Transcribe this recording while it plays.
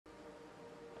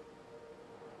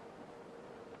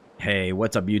Hey,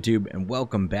 what's up YouTube, and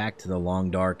welcome back to the Long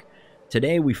Dark.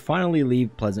 Today we finally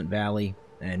leave Pleasant Valley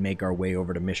and make our way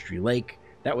over to Mystery Lake.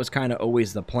 That was kind of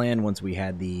always the plan once we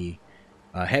had the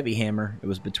heavy hammer. It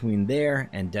was between there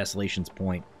and Desolation's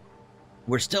Point.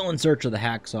 We're still in search of the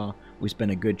hacksaw. We spent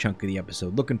a good chunk of the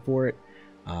episode looking for it.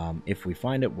 If we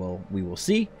find it, we will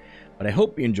see. But I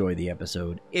hope you enjoy the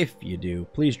episode. If you do,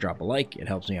 please drop a like. It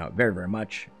helps me out very, very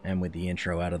much. And with the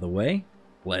intro out of the way,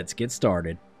 let's get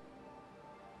started.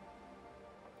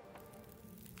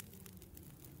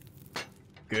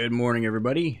 Good morning,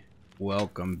 everybody.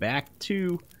 Welcome back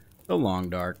to the Long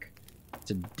Dark.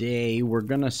 Today, we're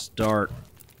going to start...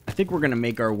 I think we're going to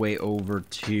make our way over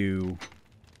to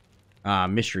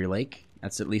Mystery Lake.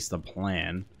 That's at least the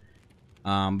plan.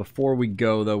 Before we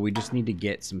go, though, we just need to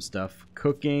get some stuff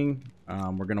cooking.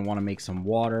 We're going to want to make some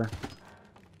water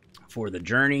for the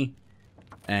journey.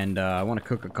 And I want to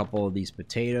cook a couple of these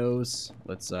potatoes.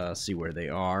 Let's see where they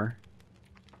are.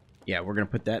 Yeah, we're going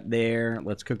to put that there.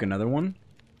 Let's cook another one.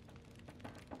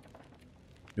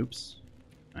 Oops.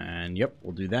 And yep,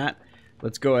 we'll do that.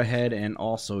 Let's go ahead and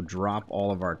also drop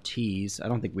all of our teas. I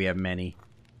don't think we have many.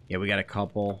 Yeah, we got a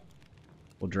couple.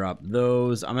 We'll drop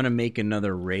those. I'm going to make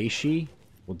another reishi.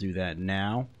 We'll do that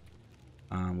now.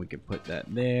 We could put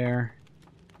that there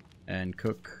and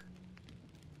cook.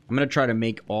 I'm going to try to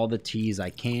make all the teas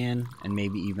I can and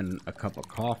maybe even a cup of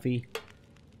coffee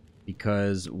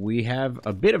because we have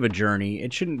a bit of a journey.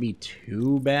 It shouldn't be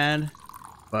too bad,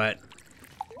 but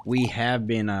we have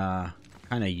been kind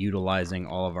of utilizing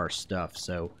all of our stuff,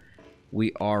 so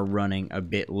we are running a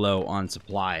bit low on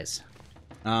supplies.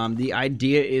 The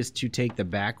idea is to take the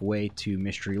back way to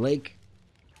Mystery Lake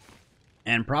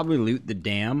and probably loot the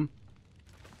dam.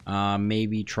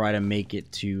 Maybe try to make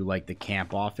it to like the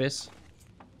camp office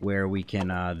where we can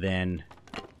then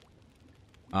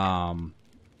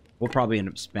we'll probably end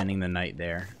up spending the night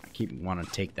there. I keep wanting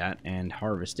to take that and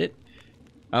harvest it.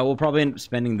 We'll probably end up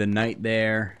spending the night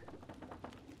there.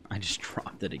 I just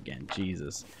dropped it again.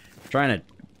 Jesus. I'm trying to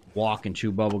walk and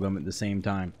chew bubblegum at the same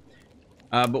time.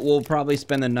 But we'll probably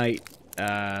spend the night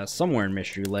somewhere in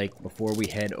Mystery Lake before we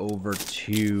head over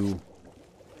to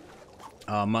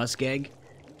Muskeg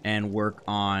and work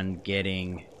on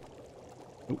getting...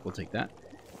 Ooh, we'll take that.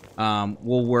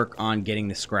 We'll work on getting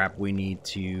the scrap we need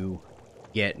to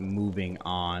get moving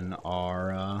on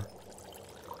our...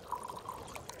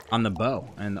 on the bow,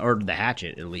 or the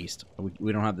hatchet, at least.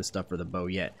 We don't have the stuff for the bow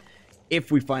yet. If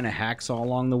we find a hacksaw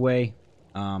along the way,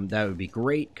 that would be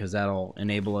great, because that'll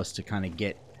enable us to kind of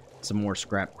get some more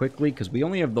scrap quickly, because we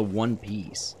only have the one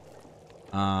piece.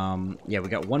 Yeah, we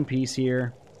got one piece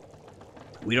here.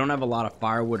 We don't have a lot of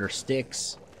firewood or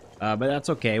sticks, but that's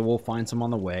okay. We'll find some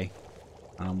on the way.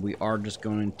 We are just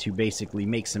going to basically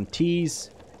make some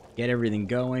teas, get everything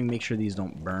going, make sure these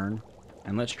don't burn,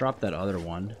 and let's drop that other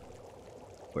one.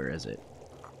 Where is it?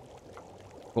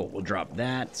 Cool, we'll drop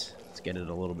that. Let's get it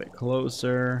a little bit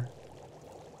closer.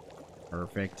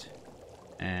 Perfect.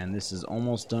 And this is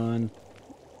almost done.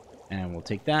 And we'll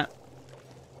take that.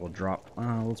 We'll drop...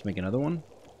 let's make another one.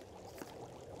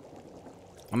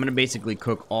 I'm going to basically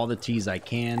cook all the teas I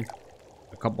can.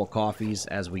 A couple of coffees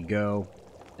as we go.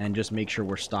 And just make sure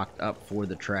we're stocked up for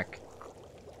the trek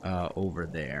over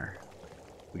there.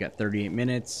 We got 38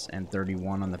 minutes and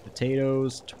 31 on the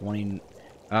potatoes. 20...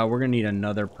 we're gonna need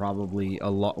another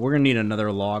we're gonna need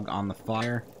another log on the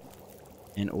fire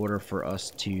in order for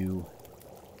us to...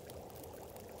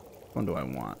 Which one do I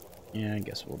want? Yeah, I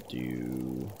guess we'll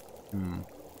do...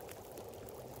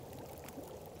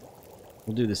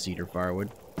 We'll do the cedar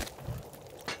firewood.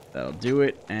 That'll do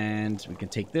it, and we can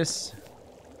take this.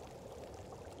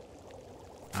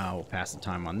 We'll pass the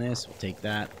time on this. We'll take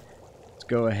that. Let's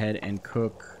go ahead and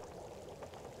cook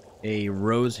a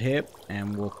rose hip,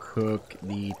 and we'll cook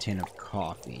the tin of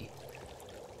coffee.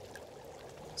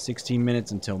 16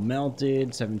 minutes until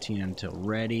melted, 17 until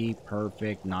ready.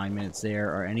 Perfect. 9 minutes there.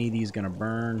 Are any of these gonna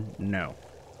burn? No.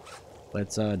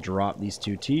 Let's drop these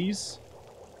two teas.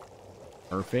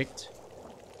 Perfect.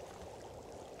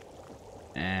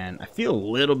 And I feel a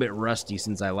little bit rusty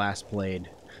since I last played.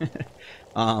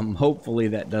 Hopefully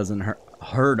that doesn't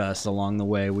hurt us along the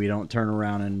way. We don't turn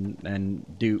around and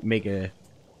make a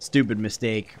stupid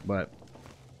mistake, but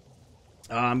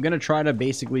I'm gonna try to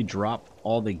basically drop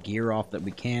all the gear off that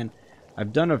we can.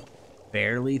 I've done a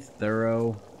fairly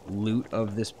thorough loot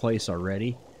of this place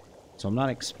already, so I'm not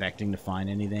expecting to find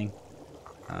anything.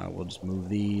 We'll just move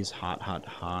these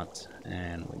hot,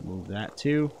 and we'll move that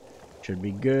too. Should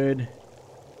be good.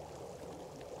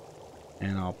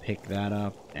 And I'll pick that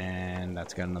up, and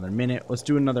that's got another minute. Let's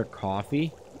do another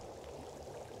coffee.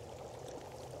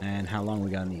 And how long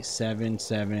we got on these? 7,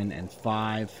 7, and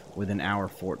 5 with an hour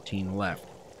 14 left.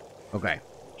 Okay,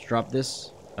 let's drop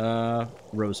this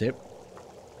rose hip.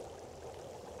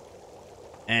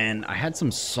 And I had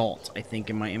some salt, I think,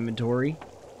 in my inventory.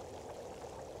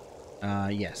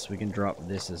 Yes, we can drop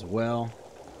this as well.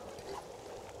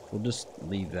 We'll just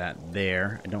leave that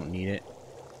there. I don't need it.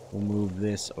 We'll move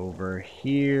this over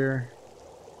here.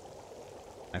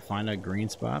 I find a green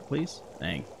spot, please?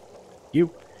 Thank you.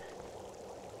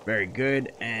 Very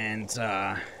good. And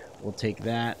we'll take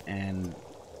that and...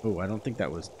 Oh, I don't think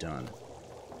that was done.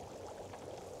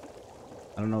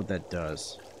 I don't know what that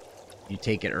does. You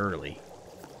take it early.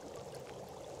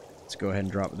 Let's go ahead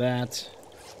and drop that.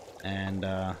 And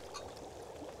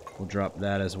we'll drop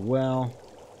that as well.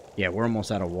 Yeah, we're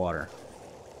almost out of water.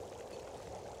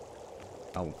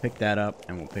 I will pick that up,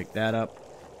 and we'll pick that up.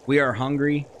 We are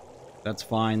hungry. That's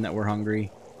fine that we're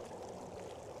hungry.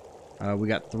 We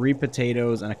got 3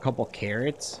 potatoes and a couple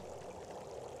carrots.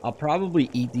 I'll probably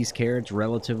eat these carrots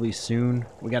relatively soon.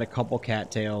 We got a couple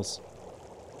cattails.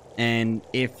 And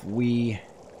if we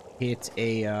hit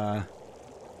a...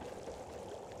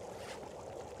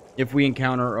 if we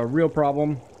encounter a real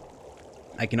problem,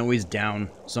 I can always down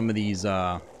some of these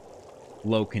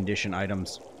low condition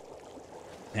items.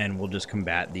 And we'll just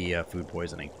combat the food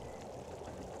poisoning.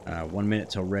 1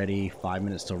 minute till ready, 5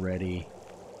 minutes till ready,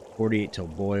 48 till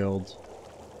boiled.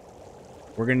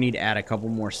 We're gonna need to add a couple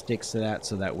more sticks to that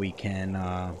so that we can,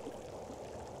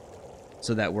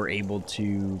 so that we're able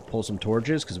to pull some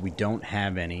torches because we don't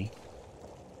have any.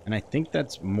 And I think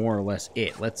that's more or less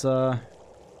it. Let's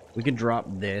we can drop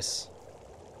this.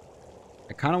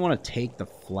 I kind of want to take the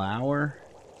flour.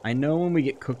 I know when we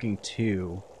get cooking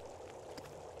 2,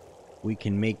 we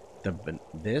can make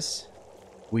this.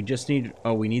 We just need...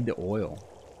 Oh, we need the oil.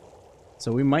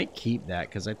 So we might keep that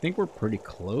because I think we're pretty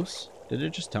close. Did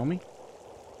it just tell me?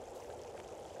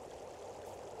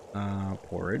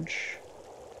 Porridge.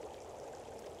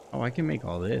 Oh, I can make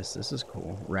all this. This is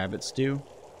cool. Rabbit stew.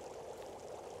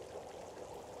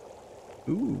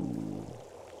 Ooh.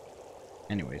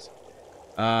 Anyways.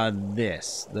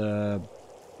 This. The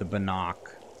binoc.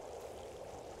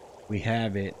 We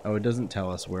have it. Oh, it doesn't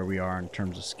tell us where we are in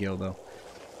terms of skill, though.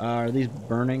 Are these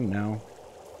burning? No.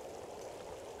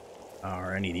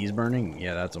 Are any of these burning?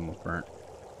 Yeah, that's almost burnt.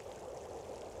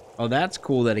 Oh, that's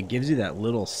cool that it gives you that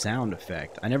little sound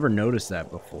effect. I never noticed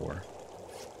that before.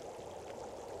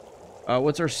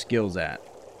 What's our skills at?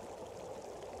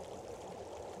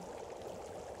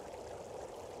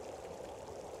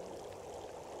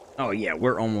 Oh, yeah,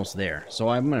 we're almost there. So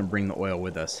I'm going to bring the oil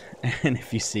with us. And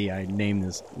if you see, I named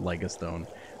this like a stone.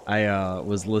 I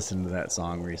was listening to that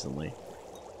song recently.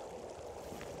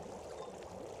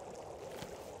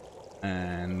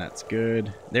 And that's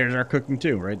good. There's our cooking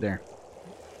too, right there.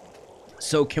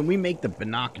 So can we make the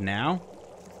binoc now?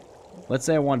 Let's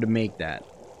say I wanted to make that.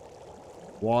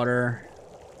 Water.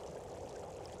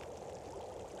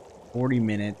 40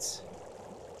 minutes.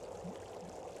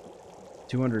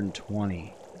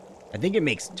 220. I think it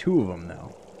makes 2 of them,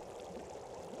 though.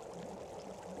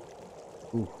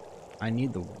 Ooh, I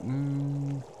need the...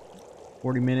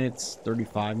 40 minutes,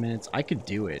 35 minutes. I could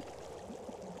do it.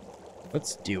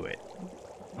 Let's do it.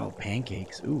 Oh,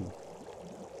 pancakes. Ooh.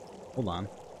 Hold on.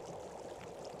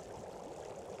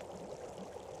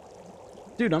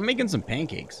 Dude, I'm making some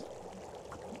pancakes.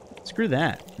 Screw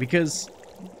that. Because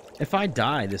if I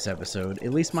die this episode,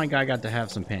 at least my guy got to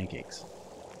have some pancakes.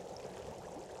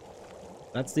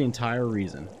 That's the entire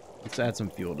reason. Let's add some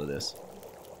fuel to this.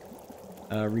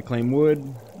 Reclaim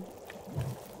wood.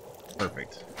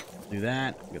 Perfect. Do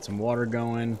that. Get some water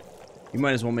going. You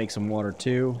might as well make some water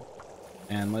too.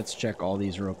 And let's check all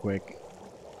these real quick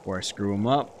before I screw them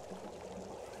up.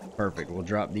 Perfect. We'll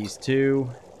drop these 2.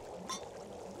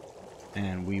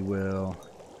 And we will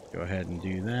go ahead and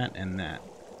do that and that.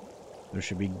 There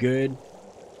should be good.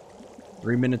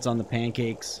 3 minutes on the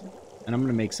pancakes. And I'm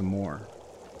going to make some more.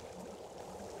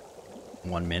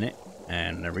 1 minute.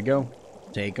 And there we go.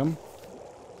 Take them.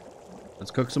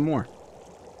 Let's cook some more.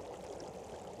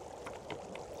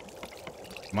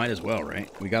 Might as well, right?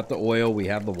 We got the oil. We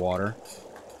have the water.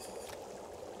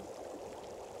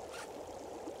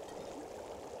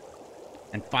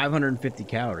 And 550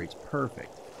 calories.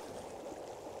 Perfect.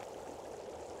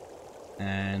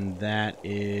 And that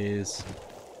is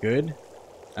good.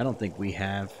 I don't think we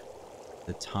have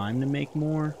the time to make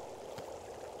more.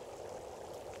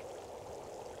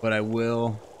 But I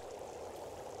will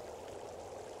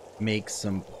make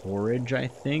some porridge, I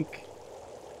think.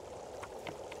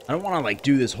 I don't want to like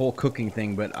do this whole cooking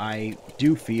thing, but I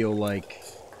do feel like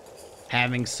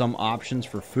having some options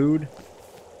for food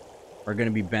are going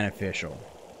to be beneficial.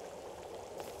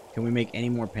 Can we make any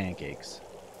more pancakes?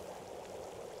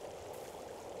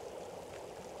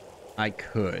 I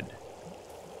could.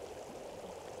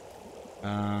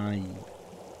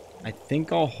 I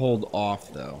think I'll hold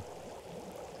off, though.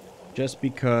 Just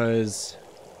because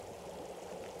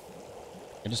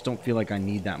I just don't feel like I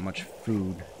need that much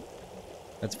food.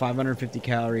 That's 550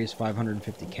 calories,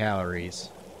 550 calories.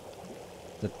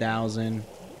 It's 1,000.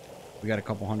 We got a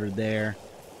couple hundred there.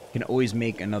 Can always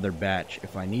make another batch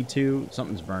if I need to.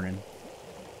 Something's burning.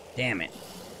 Damn it.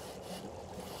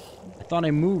 I thought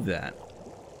I moved that.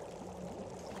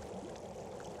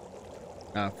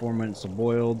 4 minutes till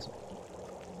boiled.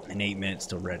 And 8 minutes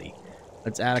till ready.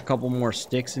 Let's add a couple more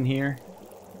sticks in here.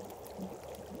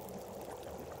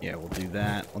 Yeah, we'll do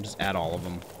that. I'll just add all of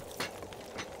them.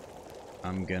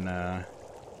 I'm gonna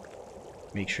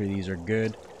make sure these are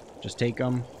good. Just take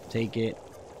them. Take it.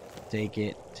 Take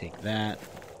it. Take that.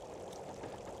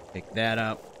 Pick that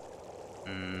up.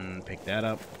 Pick that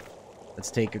up.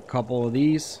 Let's take a couple of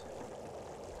these.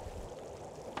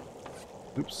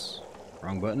 Oops.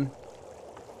 Wrong button.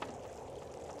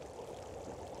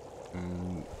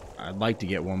 I'd like to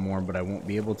get one more, but I won't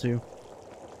be able to.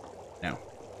 No.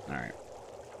 Alright.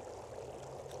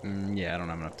 Yeah, I don't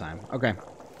have enough time. Okay.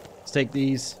 Let's take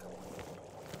these.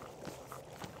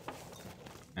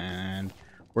 And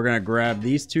we're going to grab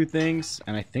these two things.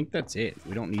 And I think that's it.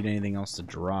 We don't need anything else to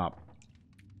drop.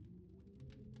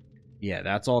 Yeah,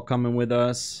 that's all coming with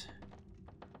us.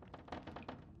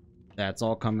 That's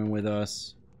all coming with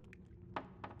us.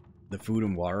 The food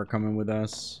and water are coming with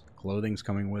us. Clothing's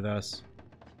coming with us.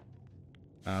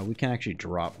 We can actually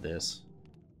drop this.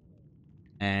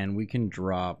 And we can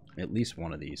drop at least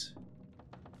one of these.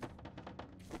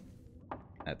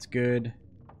 That's good.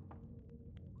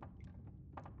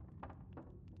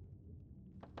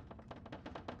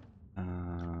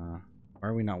 Why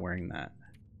are we not wearing that?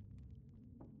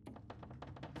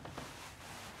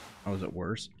 Oh, is it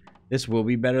worse? This will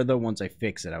be better, though, once I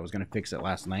fix it. I was going to fix it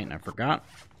last night, and I forgot.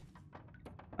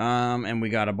 And we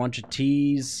got a bunch of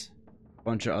teas. A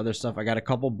bunch of other stuff. I got a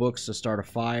couple books to start a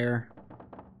fire.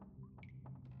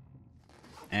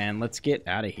 And let's get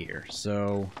out of here.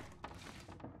 So,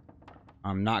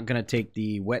 I'm not going to take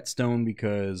the whetstone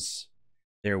because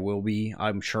there will be...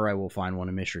 I'm sure I will find one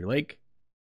in Mystery Lake.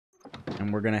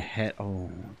 And we're going to head...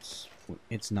 Oh,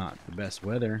 it's not the best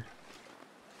weather.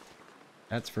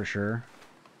 That's for sure.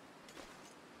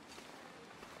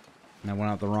 And I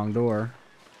went out the wrong door.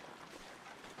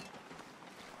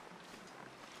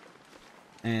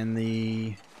 And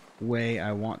the way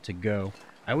I want to go...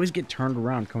 I always get turned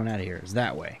around coming out of here. It's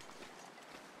that way.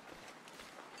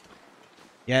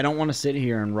 Yeah, I don't want to sit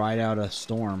here and ride out a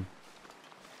storm.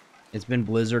 It's been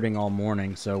blizzarding all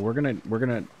morning, so we're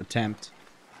gonna attempt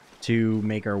to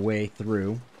make our way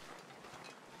through.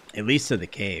 At least to the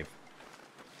cave.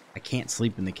 I can't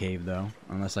sleep in the cave, though,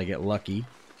 unless I get lucky.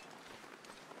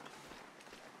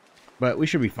 But we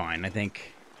should be fine, I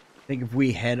think. I think if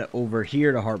we head over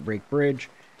here to Heartbreak Bridge,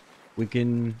 we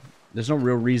can... There's no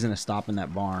real reason to stop in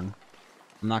that barn.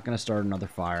 I'm not going to start another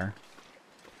fire.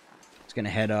 It's going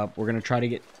to head up. We're going to try to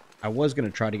get... I was going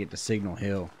to try to get to Signal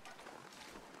Hill.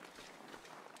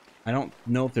 I don't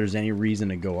know if there's any reason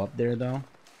to go up there, though.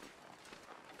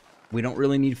 We don't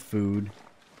really need food.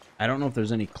 I don't know if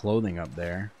there's any clothing up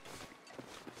there.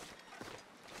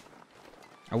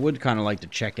 I would kind of like to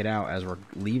check it out as we're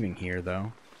leaving here,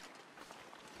 though.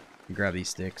 Grab these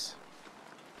sticks.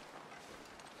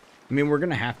 I mean, we're going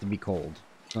to have to be cold.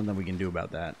 There's nothing we can do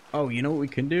about that. Oh, you know what we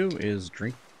can do is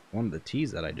drink one of the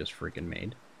teas that I just freaking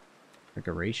made. Like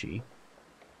a reishi.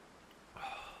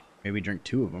 Maybe drink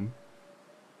 2 of them.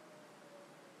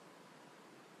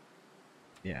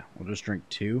 Yeah, we'll just drink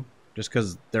 2. Just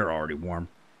because they're already warm.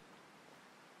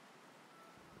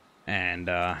 And,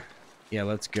 yeah,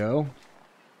 let's go.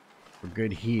 We're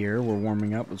good here. We're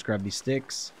warming up. Let's grab these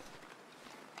sticks.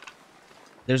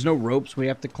 There's no ropes we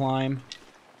have to climb.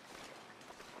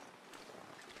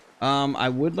 I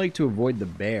would like to avoid the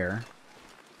bear.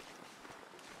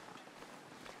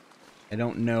 I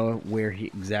don't know where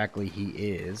exactly he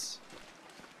is.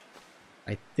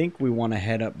 I think we want to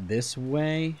head up this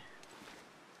way.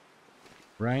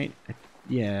 Right?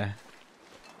 Yeah.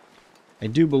 I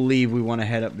do believe we want to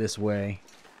head up this way.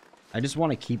 I just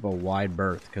want to keep a wide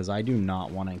berth because I do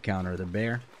not want to encounter the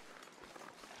bear.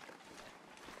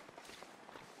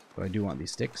 But I do want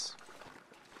these sticks.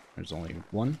 There's only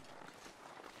 1.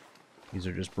 These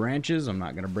are just branches. I'm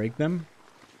not going to break them.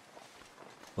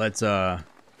 Let's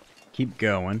keep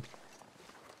going.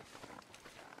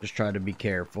 Just try to be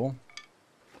careful.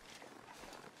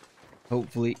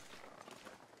 Hopefully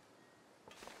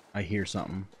I hear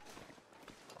something.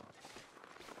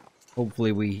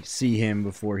 Hopefully we see him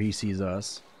before he sees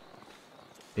us.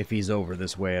 If he's over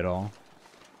this way at all.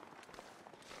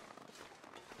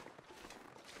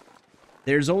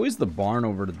 There's always the barn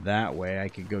over that way. I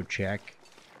could go check.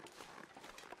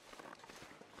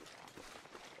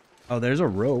 Oh, there's a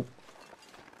rope.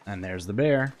 And there's the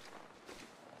bear.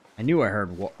 I knew I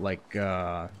heard,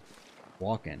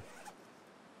 walking.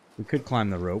 We could climb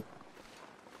the rope.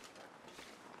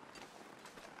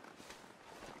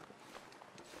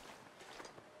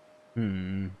 I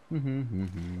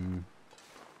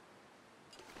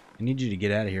need you to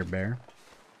get out of here, bear.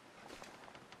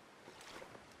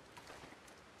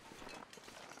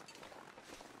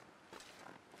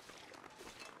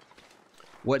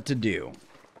 What to do?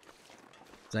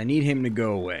 'Cause I need him to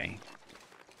go away.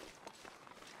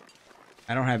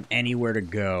 I don't have anywhere to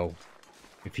go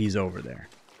if he's over there.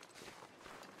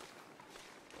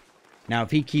 Now,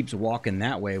 if he keeps walking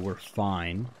that way, we're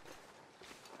fine.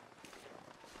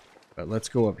 But let's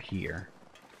go up here.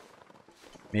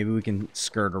 Maybe we can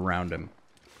skirt around him.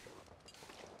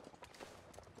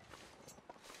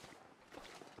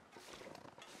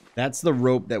 That's the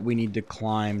rope that we need to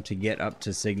climb to get up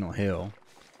to Signal Hill.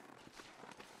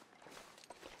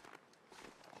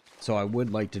 So I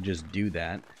would like to just do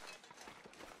that.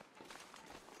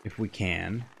 If we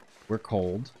can. We're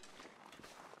cold.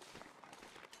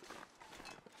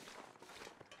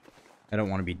 I don't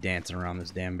want to be dancing around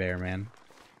this damn bear, man.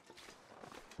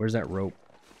 Where's that rope?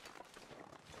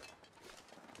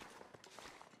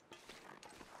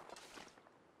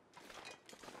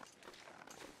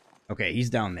 Okay, he's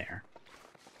down there.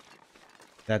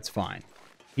 That's fine.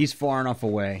 He's far enough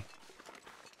away.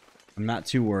 I'm not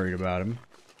too worried about him.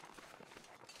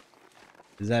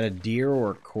 Is that a deer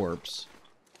or a corpse?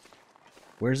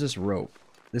 Where's this rope?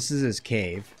 This is his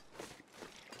cave.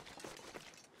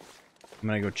 I'm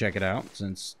gonna go check it out,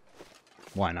 since...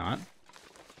 why not?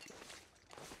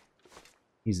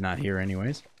 He's not here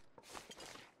anyways.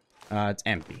 It's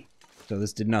empty. So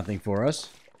this did nothing for us.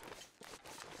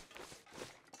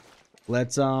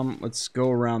 Let's go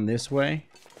around this way.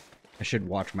 I should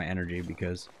watch my energy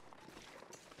because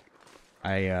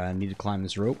I need to climb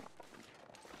this rope.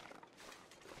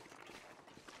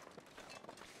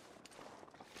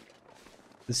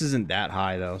 This isn't that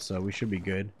high though, so we should be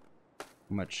good.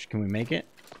 How much can we make it?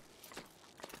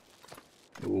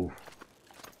 Ooh.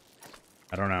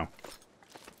 I don't know.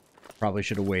 Probably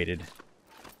should have waited.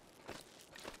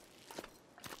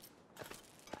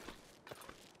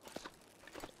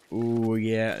 Ooh,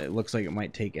 yeah, it looks like it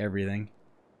might take everything.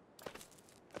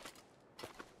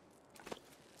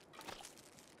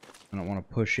 I don't want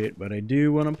to push it, but I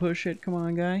do want to push it. Come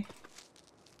on, guy.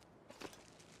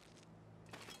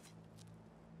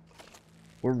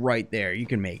 We're right there. You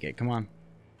can make it. Come on.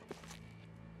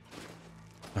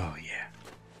 Oh, yeah.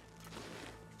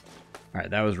 All right,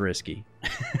 that was risky.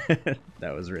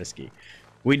 That was risky.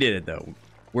 We did it, though.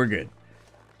 We're good.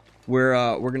 We're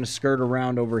going to skirt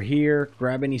around over here,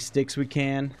 grab any sticks we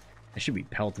can. I should be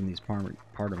pelting these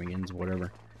parmigans,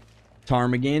 whatever.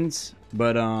 Ptarmigans,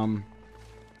 but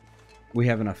we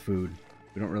have enough food.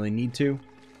 We don't really need to.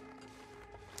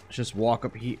 Let's just walk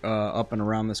up and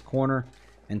around this corner.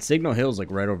 And Signal Hill's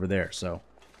like right over there, so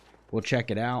we'll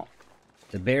check it out.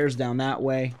 The bear's down that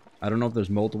way. I don't know if there's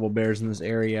multiple bears in this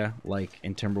area, like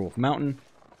in Timberwolf Mountain.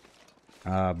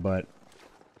 But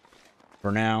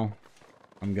for now,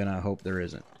 I'm gonna hope there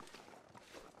isn't.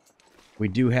 We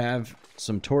do have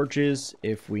some torches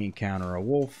if we encounter a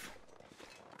wolf.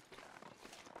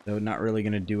 Though not really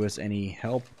gonna do us any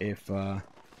help if I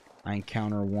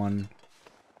encounter one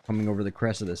coming over the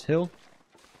crest of this hill.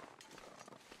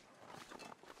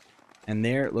 And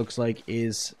there, it looks like,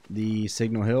 is the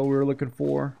Signal Hill we were looking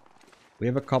for. We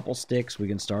have a couple sticks. We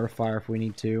can start a fire if we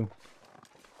need to.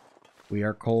 We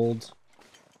are cold.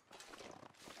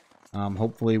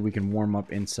 Hopefully we can warm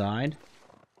up inside.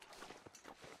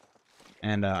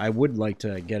 And I would like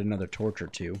to get another torch or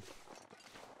two.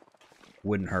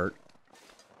 Wouldn't hurt.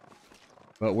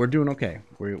 But we're doing okay.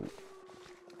 We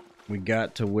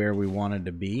got to where we wanted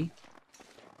to be.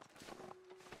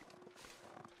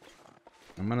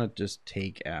 I'm gonna just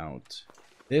take out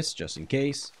this just in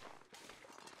case.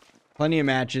 Plenty of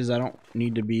matches. I don't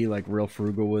need to be like real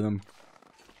frugal with them.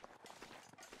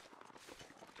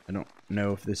 I don't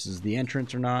know if this is the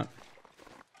entrance or not.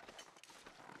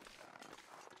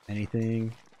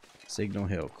 Anything? Signal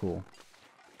Hill. Cool.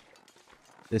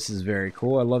 This is very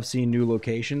cool. I love seeing new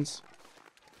locations.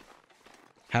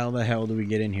 How the hell do we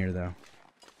get in here though?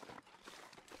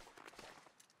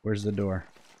 Where's the door?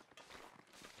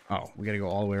 Oh, we gotta go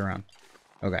all the way around.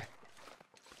 Okay.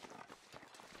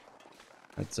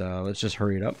 Let's just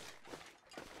hurry it up.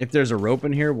 If there's a rope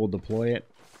in here, we'll deploy it.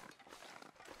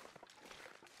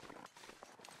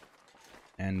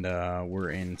 And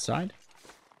we're inside.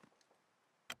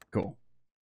 Cool.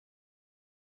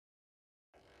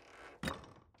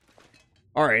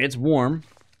 Alright, it's warm.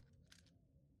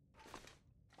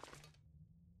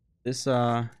 This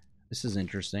is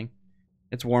interesting.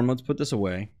 It's warm. Let's put this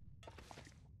away.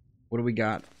 What do we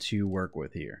got to work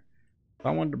with here? If I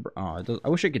wanted to... Oh, I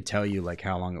wish I could tell you, like,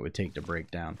 how long it would take to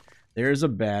break down. There's a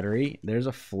battery. There's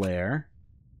a flare.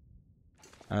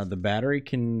 The battery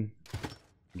can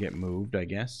get moved, I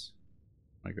guess.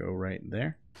 I go right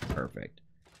there. Perfect.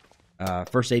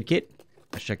 First aid kit.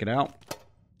 Let's check it out.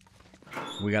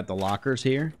 We got the lockers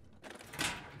here.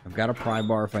 I've got a pry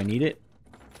bar if I need it.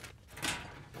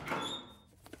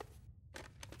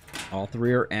 All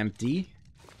three are empty.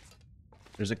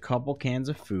 There's a couple cans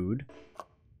of food.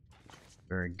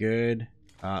 Very good.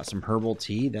 Some herbal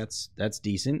tea. That's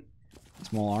decent.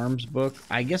 Small arms book.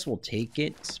 I guess we'll take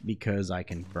it because I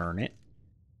can burn it.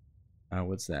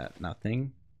 What's that?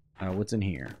 Nothing. What's in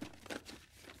here?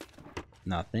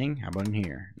 Nothing. How about in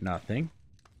here? Nothing.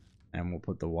 And we'll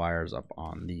put the wires up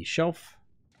on the shelf.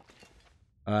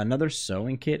 Another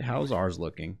sewing kit. How's ours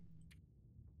looking?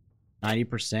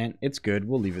 90%. It's good.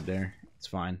 We'll leave it there. It's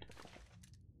fine.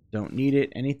 Don't need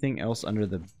it. Anything else under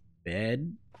the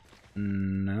bed?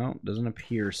 No, doesn't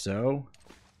appear so.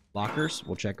 Lockers.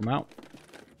 We'll check them out.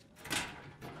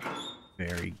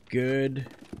 Very good.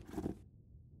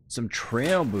 Some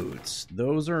trail boots.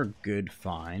 Those are a good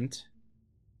find.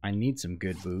 I need some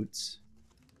good boots.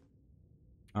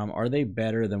 Are they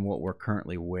better than what we're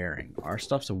currently wearing? Our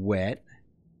stuff's wet.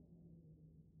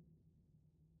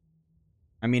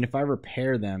 I mean, if I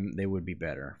repair them, they would be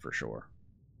better for sure.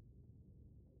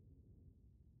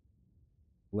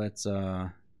 Let's,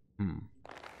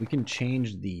 we can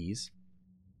change these.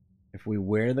 If we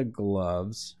wear the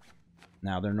gloves,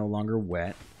 now they're no longer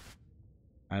wet.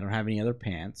 I don't have any other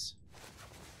pants.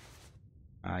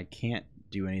 I can't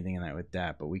do anything in that with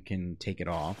that, but we can take it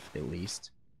off at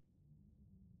least.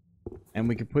 And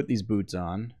we can put these boots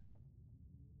on.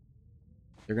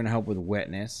 They're going to help with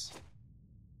wetness.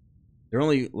 They're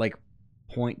only like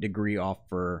 0.1 degree off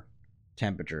for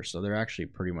temperature, so they're actually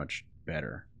pretty much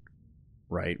better.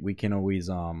 Right? We can always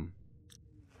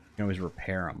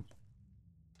repair them.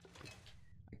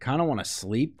 I kind of want to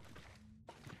sleep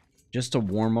just to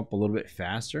warm up a little bit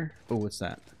faster. Oh, what's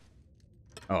that?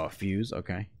 Oh, a fuse.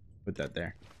 Okay. Put that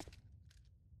there.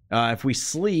 If we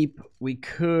sleep, we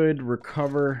could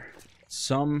recover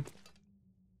some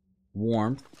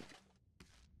warmth.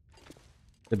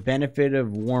 The benefit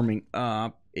of warming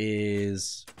up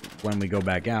is when we go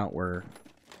back out, we're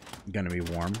going to be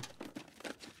warm.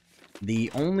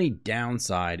 The only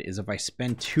downside is if I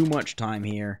spend too much time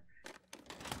here,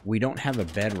 we don't have a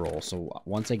bedroll. So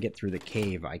once I get through the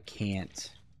cave, I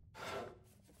can't...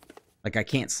 Like, I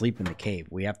can't sleep in the cave.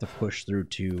 We have to push through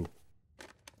to...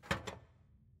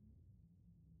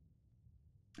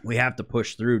 We have to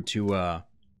push through to,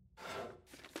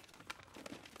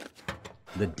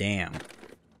 the dam.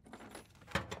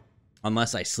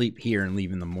 Unless I sleep here and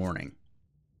leave in the morning.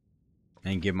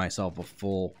 And give myself a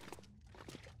full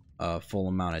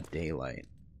amount of daylight.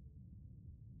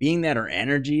 Being that our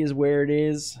energy is where it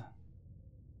is,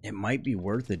 it might be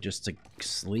worth it just to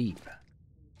sleep.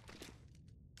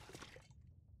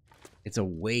 It's a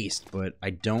waste, but I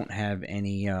don't have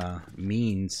any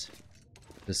means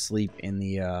to sleep in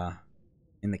the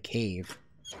cave.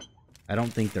 I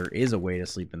don't think there is a way to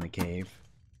sleep in the cave.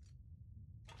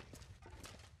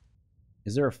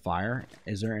 Is there a fire?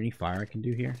 Is there any fire I can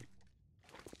do here?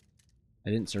 I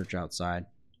didn't search outside.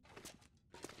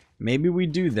 Maybe we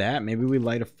do that. Maybe we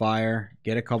light a fire,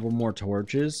 get a couple more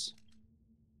torches,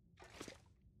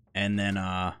 and then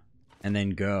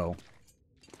go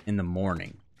in the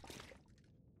morning.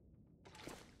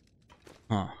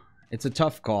 Huh. It's a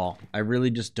tough call. I really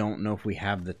just don't know if we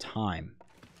have the time.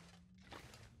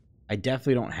 I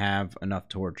definitely don't have enough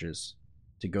torches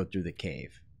to go through the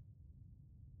cave.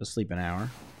 Just sleep an hour.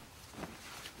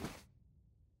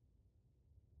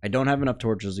 I don't have enough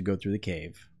torches to go through the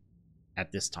cave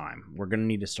at this time. We're going to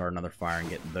need to start another fire and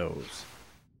get those.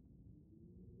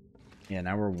 Yeah,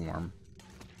 now we're warm.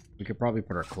 We could probably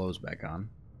put our clothes back on.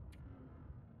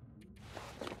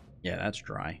 Yeah, that's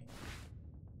dry.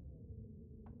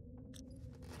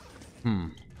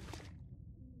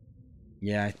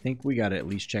 Yeah, I think we gotta at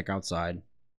least check outside.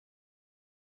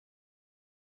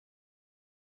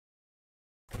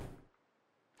 So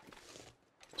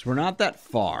we're not that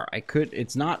far.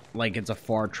 It's not like it's a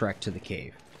far trek to the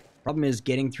cave. Problem is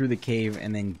getting through the cave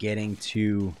and then getting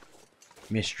to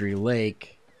Mystery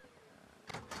Lake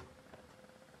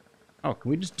Oh,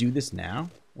 can we just do this now?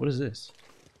 What is this?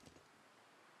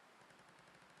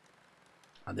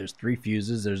 There's 3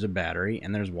 fuses, there's a battery,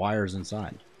 and there's wires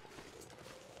inside.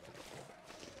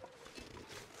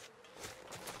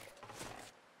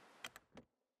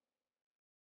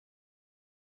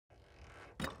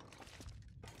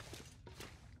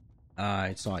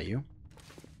 I saw you.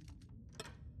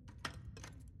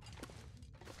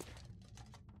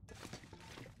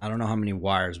 I don't know how many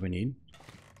wires we need.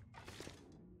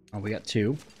 Oh, we got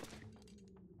 2.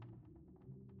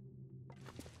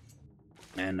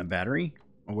 And a battery.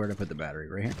 Oh, where to put the battery?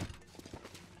 Right here.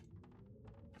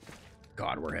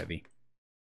 God, we're heavy.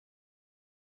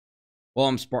 Well,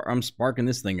 I'm sparking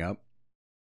this thing up.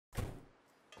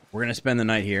 We're gonna spend the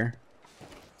night here.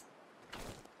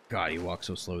 God, he walks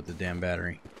so slow with the damn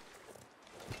battery.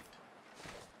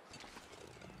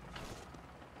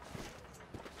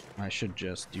 I should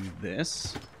just do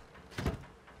this.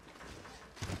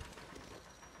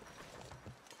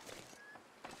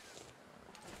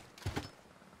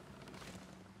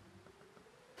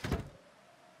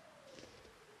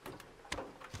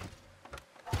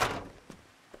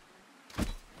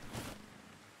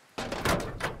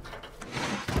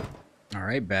 All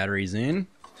right, batteries in.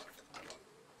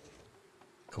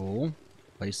 Cool.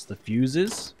 Place the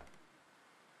fuses.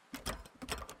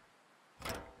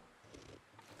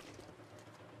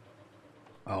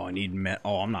 Oh, I need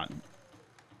oh, I'm not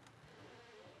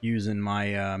using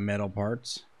my metal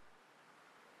parts.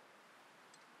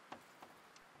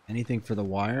 Anything for the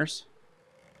wires?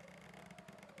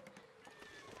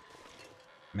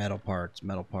 Metal parts,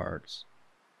 metal parts.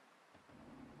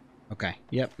 Okay,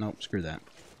 yep, nope, screw that.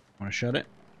 Want to shut it?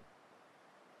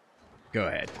 Go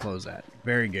ahead, close that.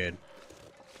 Very good.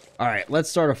 Alright, let's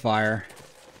start a fire.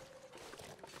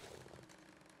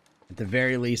 At the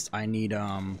very least, I need,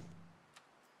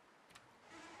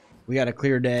 we got a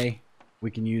clear day. We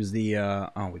can use the,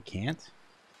 oh, we can't?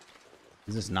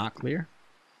 Is this not clear?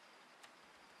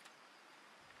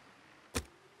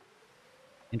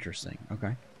 Interesting,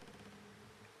 okay.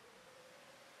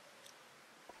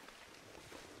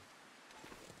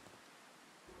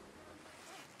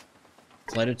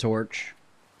 Let's light a torch.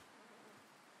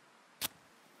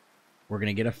 We're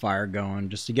gonna get a fire going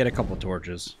just to get a couple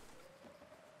torches.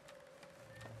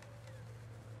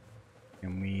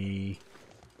 Can we...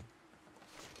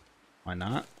 Why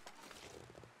not?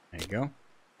 There you go.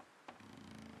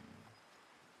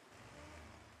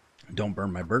 Don't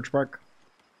burn my birch bark.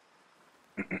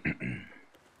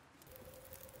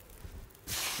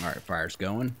 Alright, fire's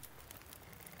going.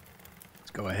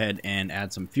 Let's go ahead and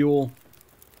add some fuel.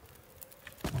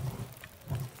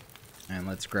 And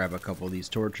let's grab a couple of these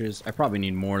torches. I probably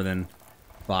need more than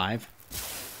 5.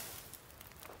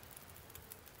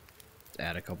 Let's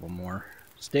add a couple more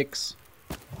sticks.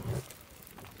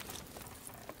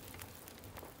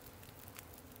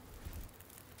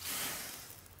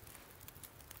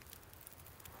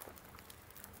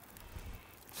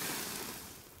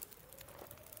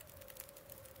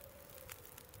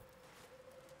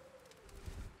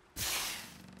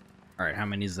 Alright, how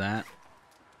many is that?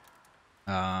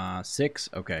 6?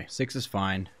 Okay, 6 is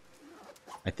fine.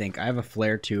 I think I have a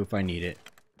flare too if I need it.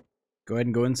 Go ahead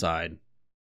and go inside.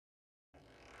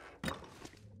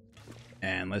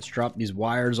 And let's drop these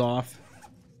wires off.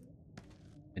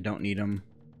 I don't need them.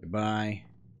 Goodbye.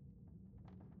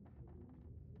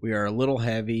 We are a little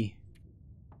heavy,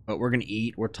 but we're gonna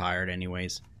eat. We're tired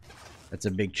anyways. That's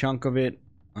a big chunk of it.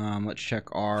 Let's check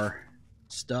our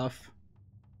stuff.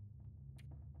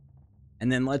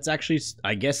 And then let's actually,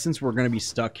 I guess since we're going to be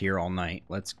stuck here all night,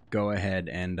 let's go ahead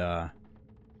and,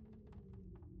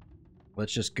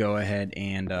 let's just go ahead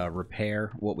and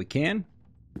repair what we can.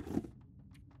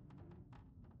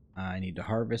 I need to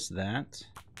harvest that.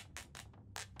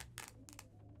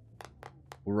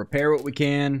 We'll repair what we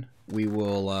can. We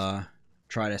will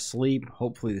try to sleep.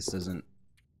 Hopefully this doesn't,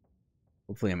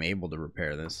 hopefully I'm able to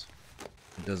repair this.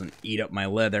 It doesn't eat up my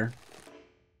leather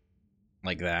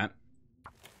like that.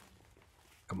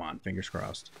 Come on, fingers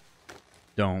crossed.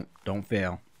 Don't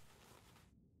fail.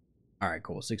 Alright,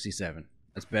 cool. 67.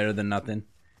 That's better than nothing.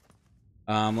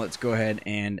 Let's go ahead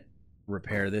and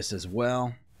repair this as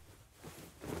well.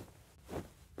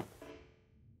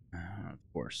 Of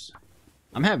course.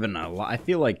 I'm having a lot. I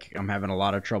feel like I'm having a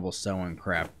lot of trouble sewing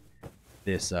crap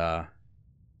this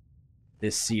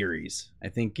this series. I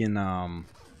think in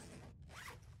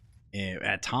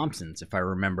at Thompson's, if I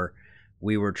remember,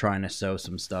 we were trying to sew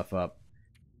some stuff up.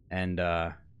 And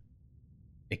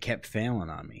it kept failing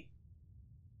on me.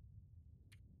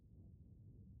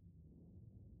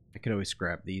 I could always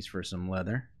scrap these for some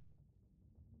leather.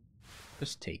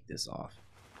 Just take this off.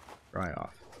 Dry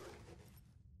off.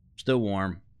 Still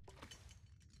warm.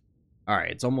 Alright,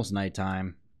 it's almost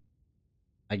nighttime.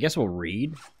 I guess we'll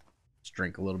read. Let's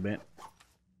drink a little bit.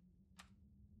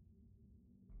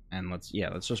 And let's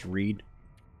just read.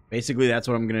 Basically, that's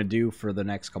what I'm going to do for the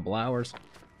next couple hours.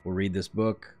 We'll read this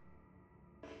book.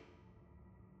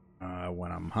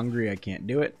 When I'm hungry, I can't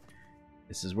do it.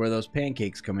 This is where those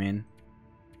pancakes come in.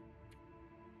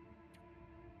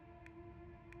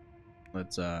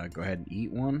 Let's go ahead and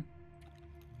eat one.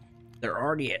 They're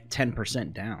already at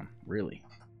 10% down, really.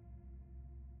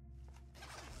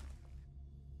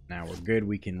 Now we're good,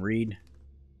 we can read.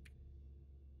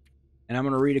 And I'm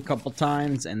going to read a couple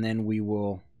times, and then we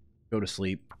will go to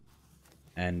sleep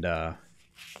and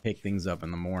pick things up in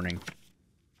the morning.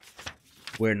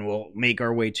 When we'll make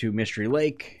our way to Mystery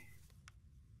Lake,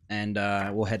 and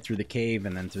we'll head through the cave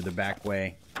and then through the back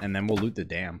way, and then we'll loot the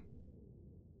dam.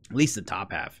 At least the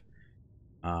top half.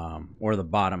 Or the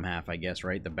bottom half, I guess,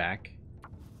 right? The back.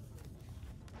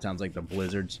 Sounds like the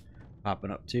blizzard's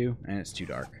popping up too, and it's too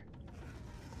dark.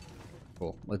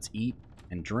 Cool. Let's eat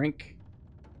and drink.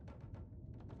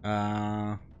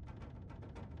 I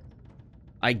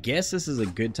guess this is a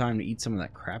good time to eat some of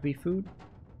that crappy food.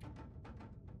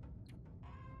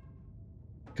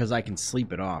 Because I can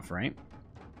sleep it off, right?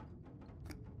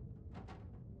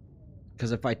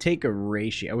 Because if I take a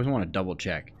ratio, I always want to double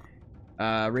check.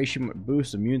 Ratio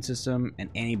boosts immune system and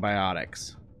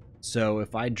antibiotics. So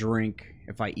if I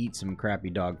eat some crappy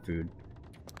dog food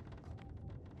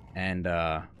and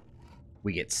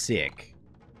we get sick,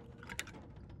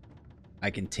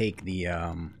 I can take the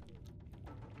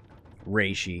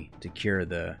reishi to cure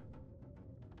the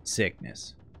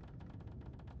sickness.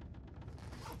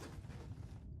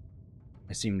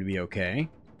 I seem to be okay.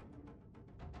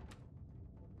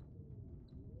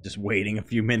 Just waiting a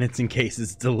few minutes in case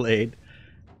it's delayed.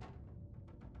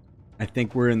 I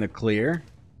think we're in the clear.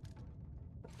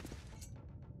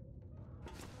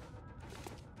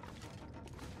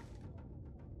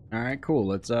 Alright, cool.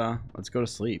 Let's go to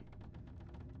sleep.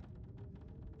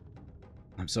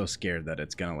 I'm so scared that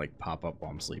it's gonna like pop up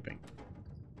while I'm sleeping.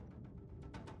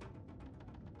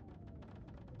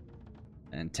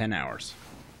 And 10 hours.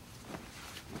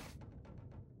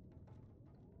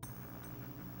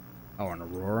 Oh, an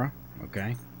aurora?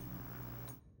 Okay.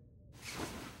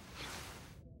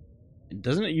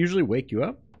 Doesn't it usually wake you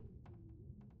up?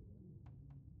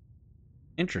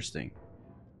 Interesting.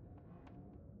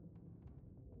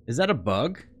 Is that a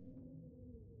bug?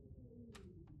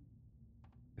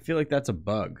 I feel like that's a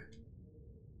bug.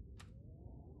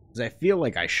 Because I feel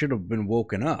like I should have been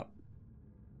woken up.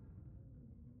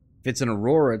 If it's an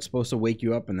aurora, it's supposed to wake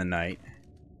you up in the night.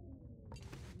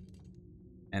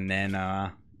 And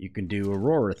then, you can do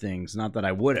aurora things. Not that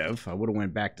I would have. I would have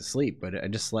went back to sleep, but I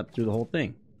just slept through the whole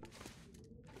thing.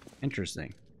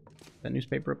 Interesting. Is that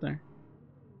newspaper up there?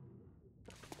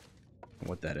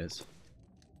 What that is.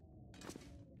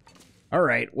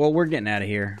 Alright, well, we're getting out of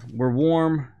here. We're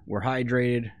warm, we're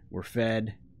hydrated, we're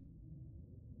fed.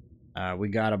 We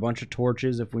got a bunch of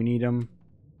torches if we need them.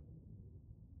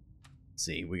 Let's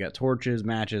see, we got torches,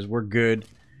 matches, we're good.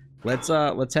 Let's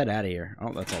head out of here.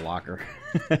 Oh, that's a locker.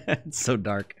 It's so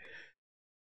dark.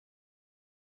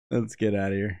 Let's get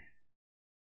out of here.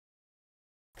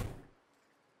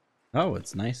 Oh,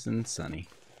 it's nice and sunny.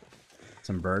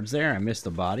 Some birds there. I missed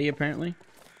the body, apparently.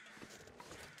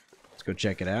 Let's go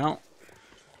check it out.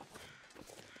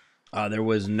 There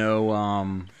was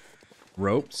no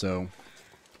rope, so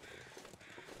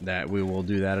that we will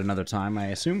do that another time, I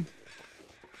assume.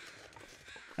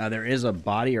 There is a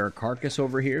body or a carcass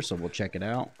over here, so we'll check it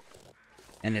out.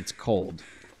 And it's cold.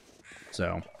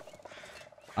 So,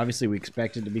 obviously we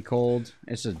expect it to be cold.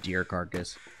 It's just deer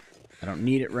carcass. I don't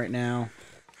need it right now.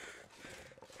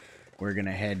 We're going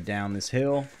to head down this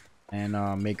hill and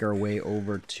make our way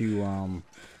over to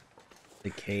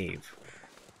the cave.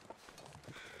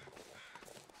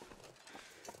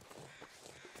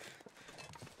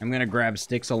 I'm going to grab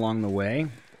sticks along the way.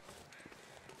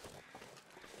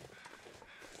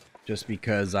 Just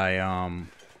because well,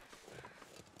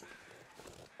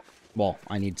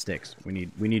 I need sticks. We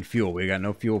need fuel. We got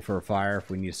no fuel for a fire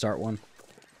if we need to start one.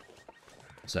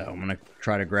 So I'm gonna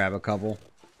try to grab a couple.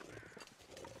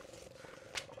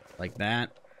 Like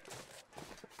that.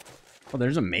 Oh,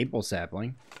 there's a maple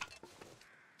sapling.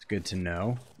 It's good to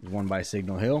know. There's one by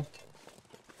Signal Hill.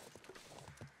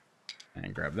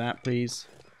 And grab that, please.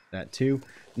 That too.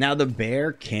 Now the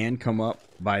bear can come up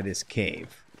by this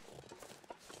cave.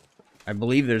 I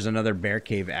believe there's another bear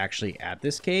cave actually at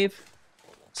this cave.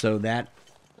 So that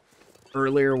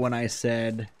earlier when I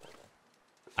said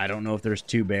I don't know if there's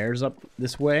two bears up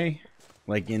this way,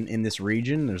 like in this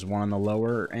region. There's one on the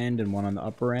lower end and one on the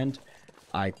upper end.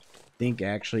 I think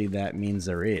actually that means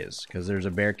there is, because there's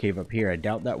a bear cave up here. I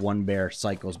doubt that one bear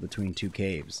cycles between two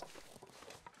caves.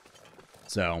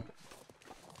 So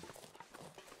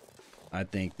I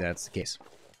think that's the case.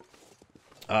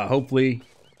 Hopefully,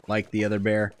 like the other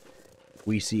bear,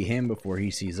 we see him before he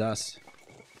sees us.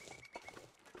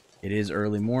 It is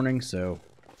early morning, so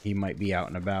he might be out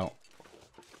and about.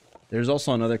 There's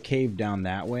also another cave down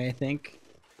that way, I think.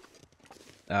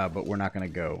 But we're not going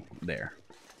to go there.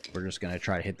 We're just going to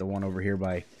try to hit the one over here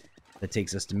that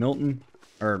takes us to Milton,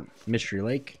 or Mystery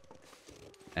Lake.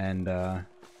 And I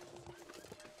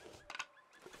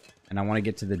want to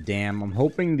get to the dam. I'm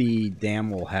hoping the dam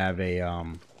will have a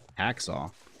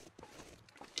hacksaw.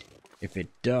 If it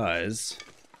does,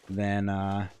 then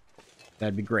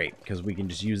that'd be great, because we can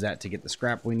just use that to get the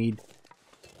scrap we need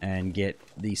and get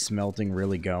the smelting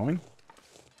really going.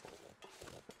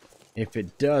 If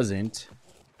it doesn't,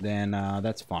 then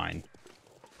that's fine.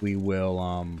 We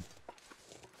will,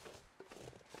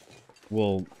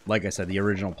 like I said, the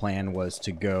original plan was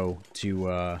to go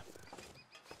to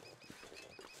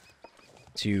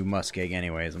Muskeg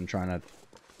anyways. I'm trying to,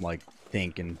 like,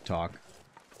 think and talk.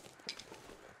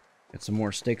 Get some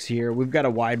more sticks here. We've got a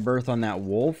wide berth on that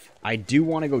wolf. I do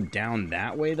want to go down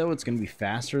that way, though. It's going to be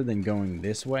faster than going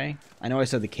this way. I know I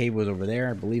said the cave was over there.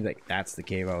 I believe that that's the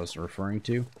cave I was referring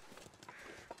to.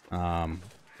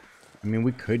 I mean,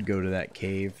 we could go to that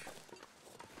cave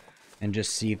and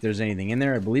just see if there's anything in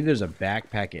there. I believe there's a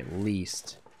backpack at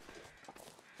least.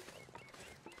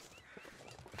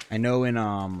 I know in,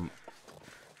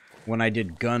 when I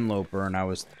did Gunloper and I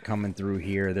was coming through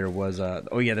here, there was a...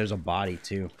 Oh, yeah, there's a body,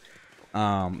 too.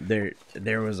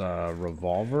 There was a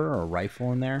revolver or a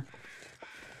rifle in there.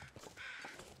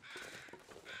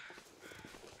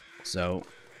 So,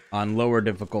 on lower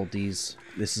difficulties,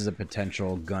 this is a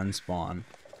potential gun spawn.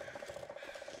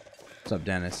 What's up,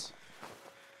 Dennis?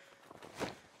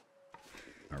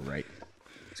 Alright.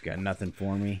 It's got nothing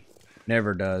for me.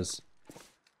 Never does.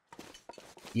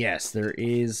 Yes, there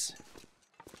is...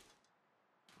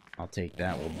 I'll take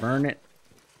that. We'll burn it.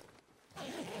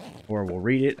 Or we'll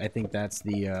read it. I think that's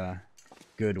the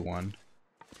good one,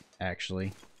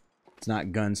 actually. It's not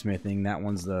gunsmithing. That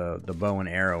one's the bow and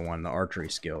arrow one, the archery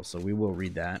skill. So we will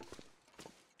read that.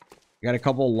 Got a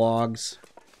couple logs.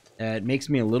 It makes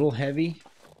me a little heavy.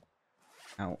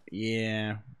 Oh,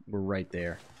 yeah, we're right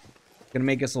there. Gonna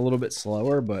make us a little bit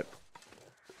slower, but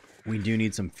we do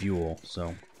need some fuel, so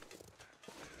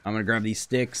I'm gonna grab these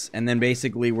sticks, and then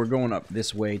basically we're going up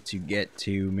this way to get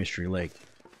to Mystery Lake.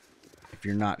 If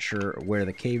you're not sure where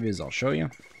the cave is, I'll show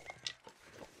you.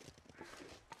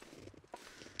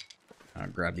 I'll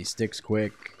grab these sticks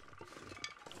quick,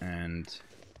 and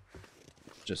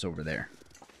just over there.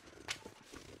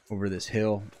 Over this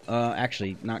hill.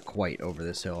 Actually, not quite over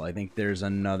this hill. I think there's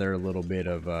another little bit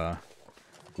of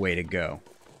way to go.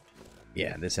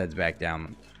 Yeah, this heads back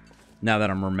down. Now that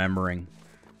I'm remembering.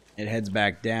 It heads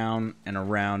back down and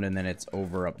around, and then it's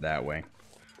over up that way.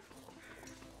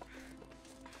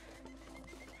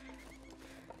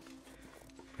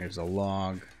 Here's a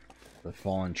log. The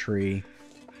fallen tree.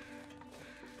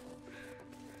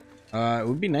 It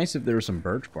would be nice if there was some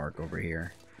birch bark over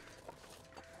here.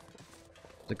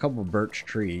 There's a couple birch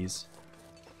trees.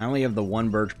 I only have the one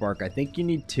birch bark. I think you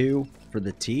need 2 for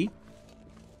the tea.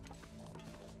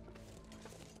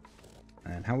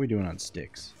 And how are we doing on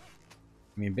sticks?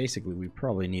 I mean, basically, we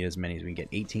probably need as many as we can get.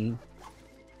 18.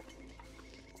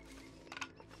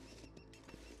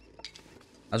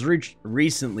 I was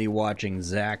recently watching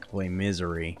Zach play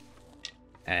Misery,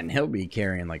 and he'll be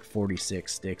carrying like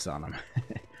 46 sticks on him.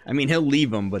 I mean, he'll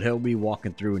leave them, but he'll be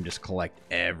walking through and just collect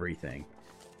everything.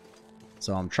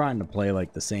 So I'm trying to play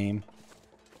like the same.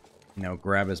 You know,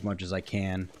 grab as much as I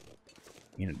can.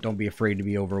 You know, don't be afraid to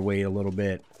be overweight a little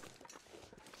bit.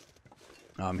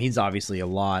 He's obviously a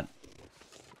lot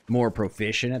more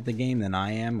proficient at the game than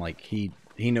I am. Like, he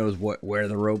knows where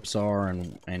the ropes are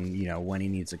and you know, when he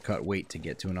needs to cut weight to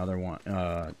get to another one,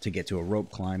 to get to a rope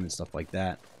climb and stuff like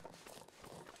that.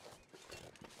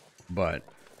 But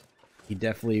he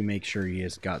definitely makes sure he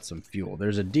has got some fuel.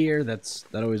 There's a deer. That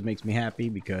always makes me happy,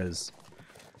 because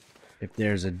if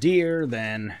there's a deer,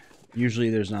 then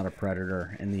usually there's not a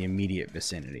predator in the immediate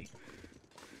vicinity.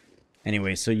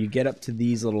 Anyway, so you get up to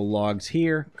these little logs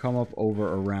here, come up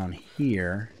over around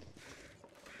here,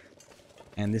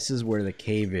 and this is where the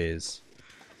cave is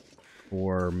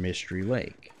for Mystery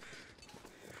Lake.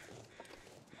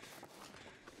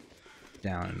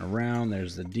 Down and around,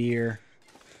 there's the deer,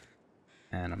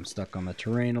 and I'm stuck on the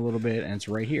terrain a little bit, and it's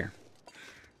right here.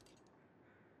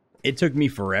 It took me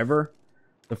forever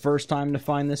the first time to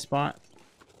find this spot.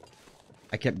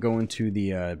 I kept going to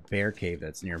the bear cave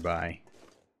that's nearby.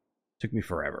 Took me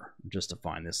forever just to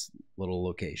find this little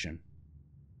location.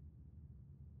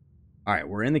 Alright,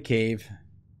 we're in the cave.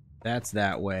 That's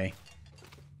that way.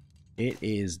 It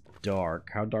is dark.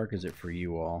 How dark is it for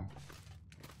you all?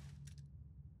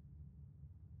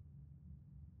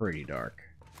 Pretty dark.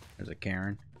 There's a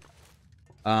Karen.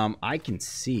 I can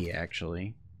see,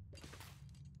 actually.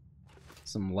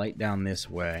 Some light down this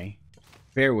way.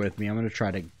 Bear with me. I'm going to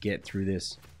try to get through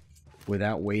this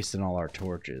without wasting all our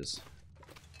torches.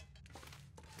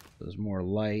 There's more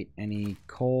light. Any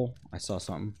coal? I saw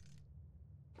something.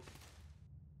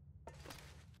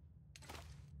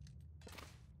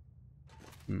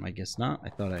 I guess not. I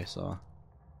thought I saw.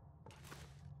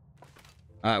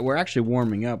 We're actually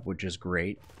warming up, which is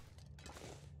great.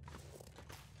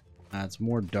 It's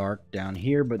more dark down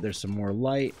here, but there's some more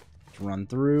light. Let's run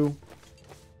through.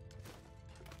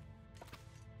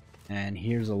 And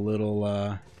here's a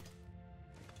little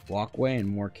walkway and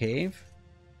more cave.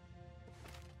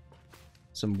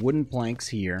 Some wooden planks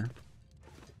here.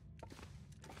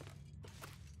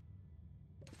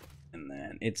 And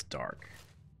then it's dark.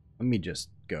 Let me just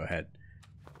go ahead.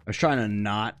 I was trying to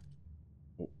not...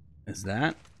 Is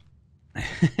that...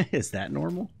 Is that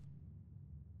normal?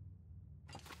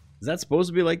 Is that supposed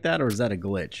to be like that, or is that a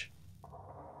glitch?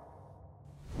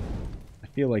 I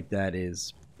feel like that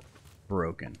is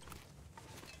broken.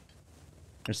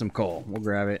 There's some coal. We'll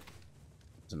grab it.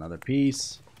 There's another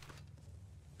piece.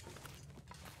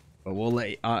 But we'll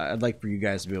let... I'd like for you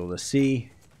guys to be able to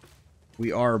see.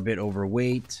 We are a bit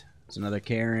overweight. There's another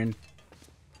Karen.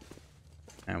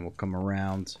 And we'll come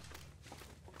around.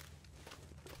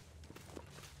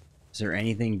 Is there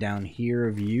anything down here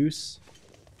of use?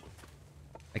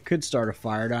 I could start a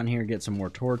fire down here, get some more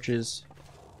torches.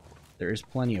 There is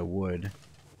plenty of wood.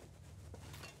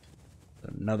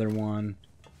 Another one.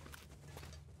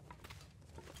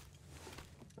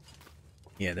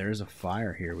 Yeah, there is a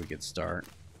fire here we could start.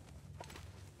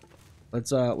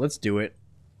 Let's do it.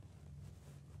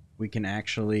 We can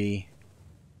actually...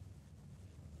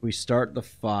 We start the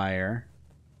fire.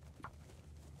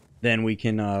 Then we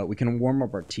can warm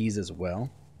up our teas as well.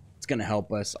 It's gonna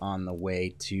help us on the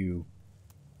way to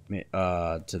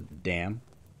the dam.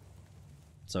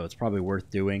 So it's probably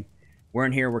worth doing. We're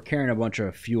in here, we're carrying a bunch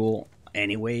of fuel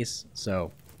anyways,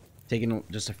 so taking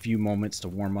just a few moments to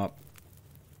warm up.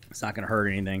 It's not gonna hurt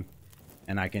anything.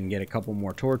 And I can get a couple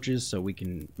more torches so we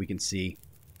can see.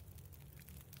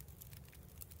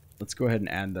 Let's go ahead and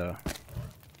add the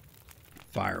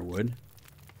firewood.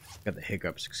 Got the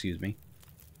hiccups, excuse me.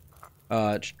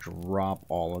 Let's drop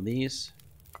all of these.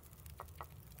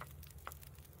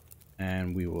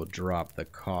 And we will drop the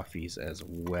coffees as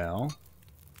well.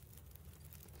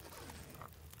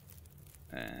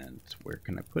 And where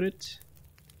can I put it?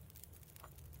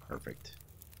 Perfect.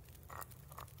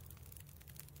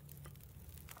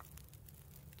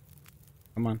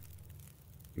 Come on.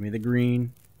 Give me the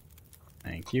green.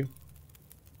 Thank you.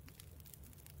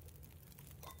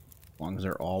 As long as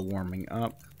they're all warming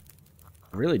up.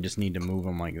 I really just need to move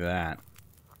them like that.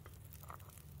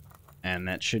 And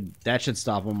that should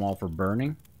stop them all from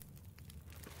burning.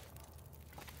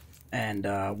 And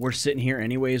we're sitting here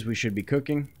anyways. We should be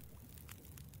cooking.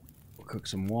 We'll cook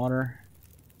some water.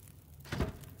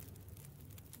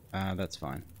 That's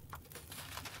fine.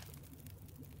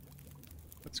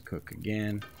 Let's cook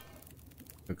again.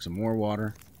 Cook some more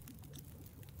water.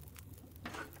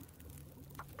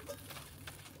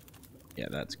 Yeah,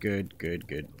 that's good, good,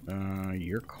 good.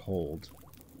 You're cold.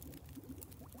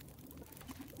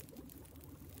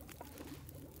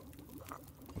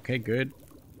 Okay, good.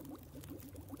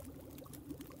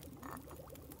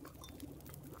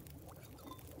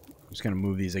 I'm just gonna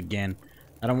move these again.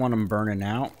 I don't want them burning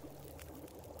out.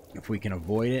 If we can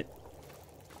avoid it.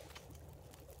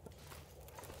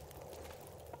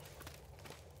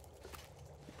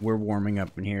 We're warming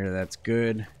up in here, that's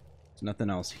good. There's nothing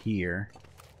else here.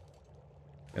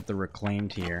 Got the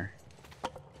reclaimed here.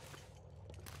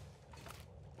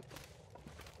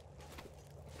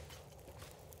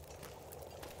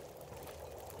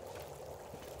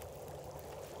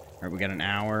 Alright, we got an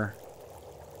hour.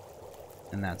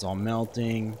 And that's all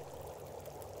melting.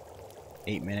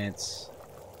 8 minutes.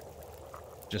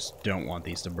 Just don't want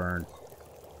these to burn.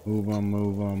 Move them,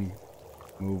 move them,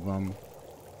 move them.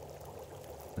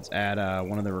 Let's add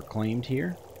one of the reclaimed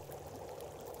here.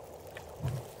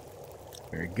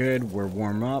 Very good. We're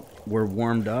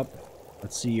warmed up.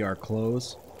 Let's see our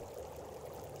clothes.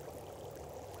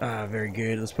 Very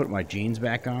good. Let's put my jeans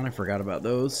back on. I forgot about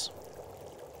those.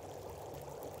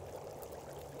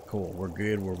 Cool. We're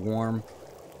good. We're warm.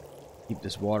 Keep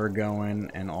this water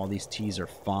going, and all these teas are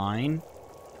fine.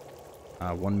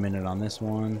 1 minute on this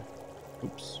one.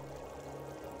 Oops.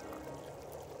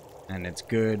 And it's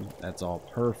good. That's all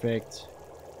perfect.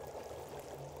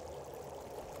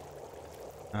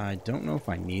 I don't know if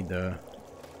I need the...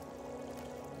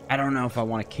 I don't know if I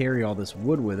want to carry all this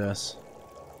wood with us.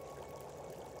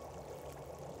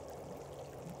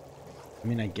 I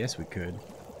mean, I guess we could.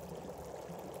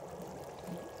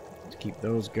 Let's keep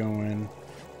those going.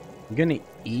 I'm gonna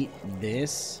eat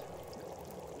this.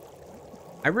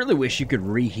 I really wish you could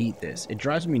reheat this. It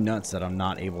drives me nuts that I'm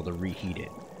not able to reheat it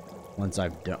once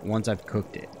I've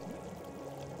cooked it.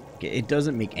 It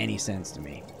doesn't make any sense to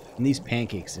me. And these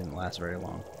pancakes didn't last very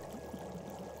long.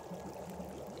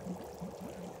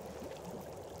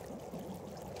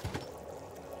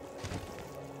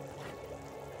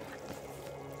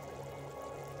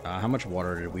 How much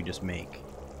water did we just make?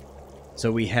 So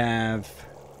we have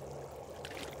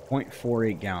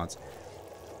 0.48 gallons.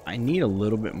 I need a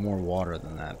little bit more water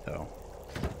than that, though.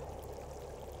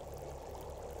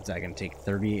 Is that going to take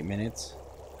 38 minutes?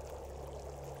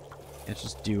 Let's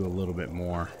just do a little bit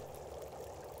more.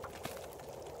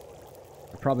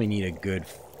 I probably need a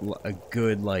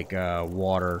good like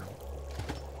water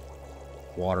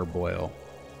boil.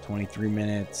 23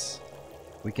 minutes.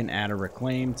 We can add a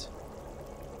reclaimed.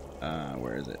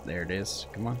 Where is it? There it is.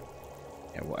 Come on.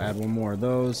 Yeah, we'll add one more of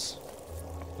those.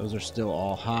 Those are still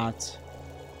all hot.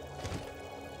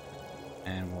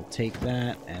 And we'll take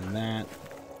that and that.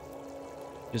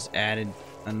 Just added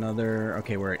another...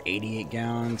 Okay, we're at 88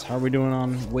 gallons. How are we doing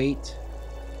on weight?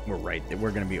 We're right.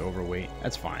 We're going to be overweight.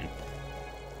 That's fine.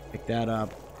 Pick that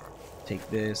up. Take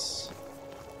this.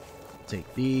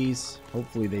 Take these.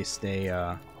 Hopefully they stay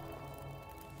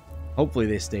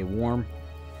warm.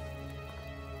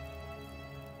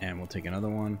 And we'll take another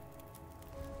one.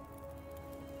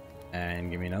 And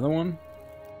give me another one.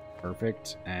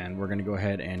 Perfect. And we're going to go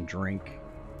ahead and drink.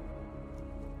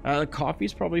 The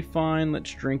coffee's probably fine.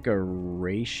 Let's drink a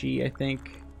reishi, I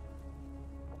think.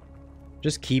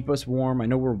 Just keep us warm. I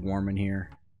know we're warm in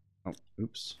here. Oh,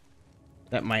 oops.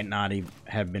 That might not even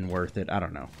have been worth it. I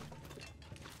don't know.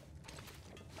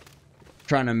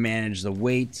 Trying to manage the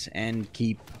weight and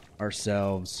keep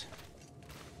ourselves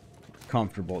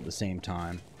comfortable at the same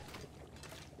time.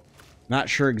 Not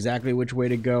sure exactly which way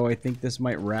to go. I think this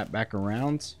might wrap back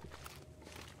around.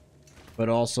 But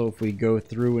also, if we go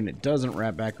through and it doesn't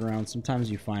wrap back around, sometimes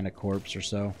you find a corpse or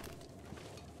so.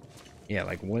 Yeah,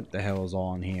 like what the hell is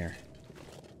all in here?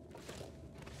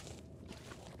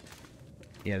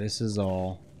 Yeah, this is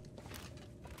all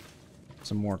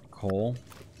some more coal.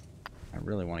 I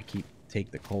really want to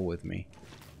take the coal with me.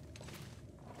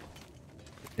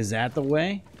 Is that the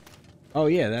way? Oh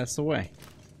yeah, that's the way.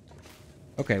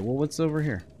 Okay, well, what's over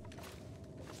here?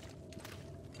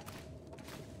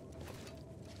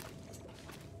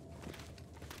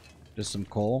 Just some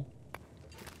coal.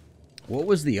 What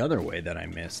was the other way that I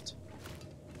missed?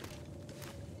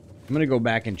 I'm gonna go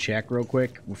back and check real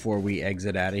quick before we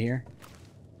exit out of here.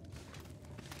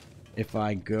 If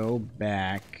I go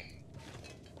back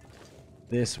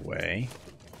this way,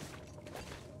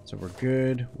 so we're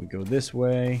good. We go this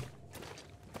way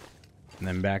and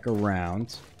then back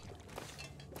around.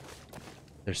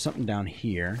 There's something down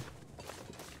here.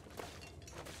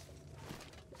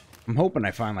 I'm hoping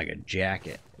I find like a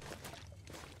jacket.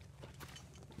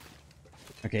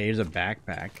 Okay, here's a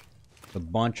backpack. A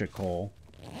bunch of coal.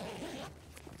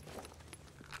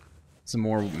 Some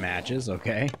more matches,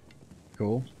 okay.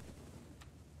 Cool.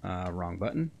 Wrong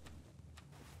button.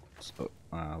 So,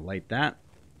 light that.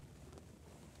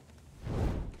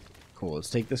 Cool, let's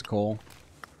take this coal.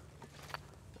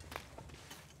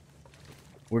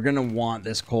 We're gonna want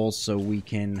this coal so we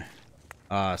can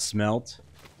smelt.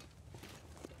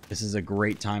 This is a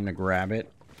great time to grab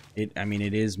it. I mean,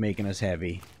 it is making us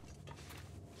heavy,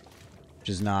 which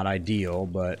is not ideal,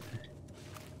 but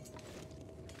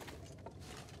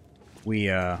we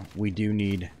do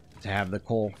need to have the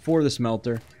coal for the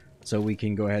smelter so we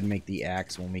can go ahead and make the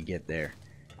axe when we get there.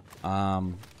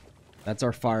 That's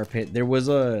our fire pit. There was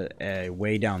a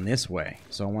way down this way,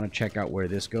 so I want to check out where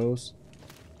this goes.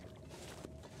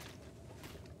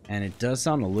 And it does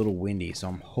sound a little windy, so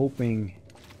I'm hoping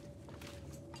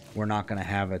we're not going to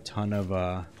have a ton of...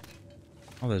 Oh,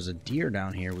 there's a deer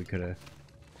down here we could have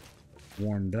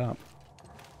warmed up.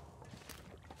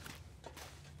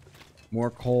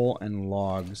 More coal and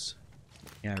logs.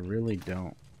 Yeah, I really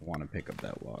don't want to pick up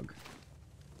that log.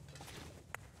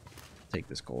 Take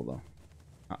this coal, though.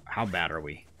 How bad are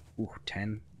we? Ooh,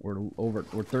 10.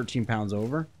 We're 13 pounds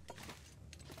over.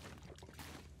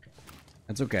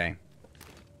 That's okay.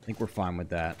 I think we're fine with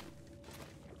that.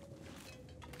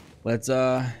 let's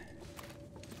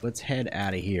head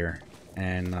out of here,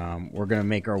 and we're gonna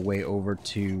make our way over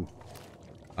to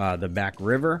the back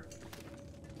river.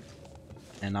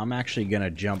 And I'm actually gonna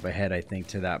jump ahead, I think,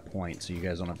 to that point, so you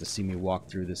guys don't have to see me walk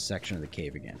through this section of the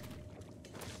cave again.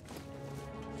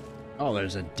 Oh,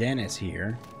 there's a dentist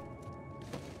here.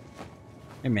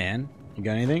 Hey, man, you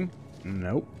got anything?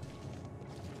 Nope.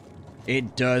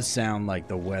 It does sound like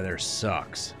the weather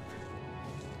sucks.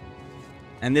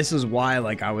 And this is why,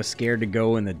 like, I was scared to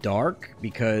go in the dark,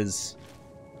 because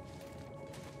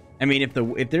I mean,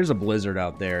 if there's a blizzard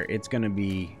out there, it's gonna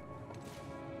be,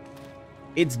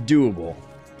 it's doable.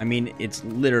 I mean, it's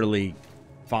literally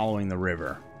following the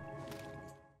river.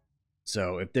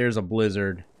 So if there's a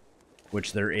blizzard,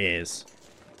 which there is,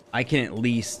 I can at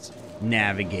least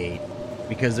navigate,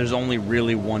 because there's only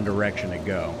really one direction to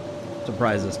go.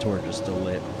 Surprised this torch is still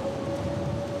lit.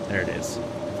 There it is.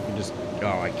 You just,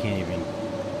 oh, I can't even,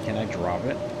 can I drop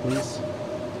it, please?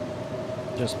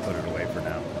 Just put it away for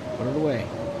now. Put it away.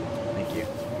 Thank you.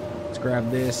 Let's grab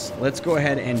this. Let's go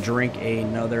ahead and drink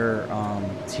another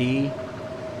tea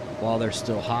while they're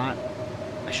still hot.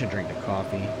 I should drink the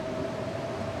coffee.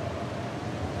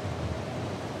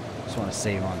 Just want to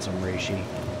save on some reishi.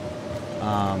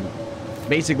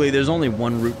 Basically, there's only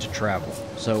one route to travel,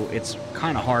 so it's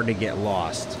kind of hard to get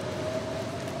lost.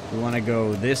 We want to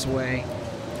go this way,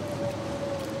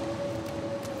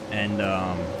 and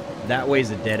that way's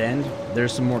a dead end.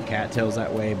 There's some more cattails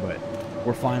that way, but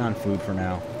we're fine on food for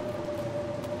now.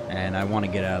 And I want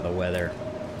to get out of the weather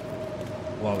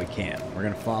while we can. We're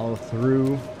going to follow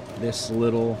through this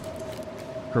little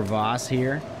crevasse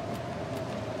here.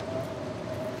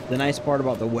 The nice part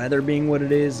about the weather being what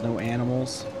it is, no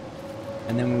animals.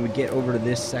 And then when we get over to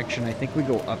this section, I think we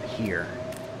go up here.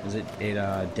 Is it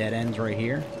dead ends right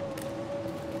here?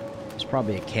 There's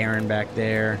probably a cairn back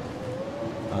there.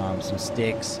 Some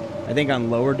sticks. I think on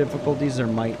lower difficulties there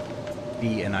might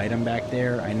be an item back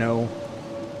there. I know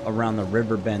around the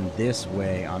river bend this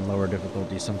way on lower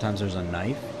difficulties sometimes there's a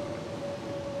knife.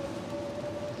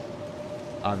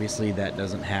 Obviously that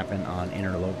doesn't happen on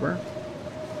Interloper.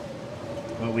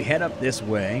 But we head up this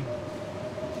way,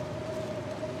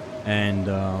 and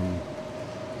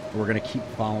we're going to keep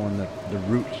following the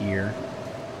route here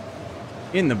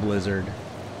in the blizzard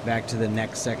back to the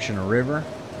next section of river.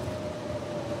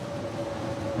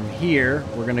 From here,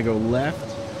 we're going to go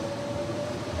left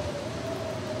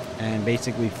and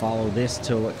basically follow this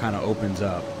till it kind of opens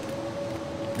up.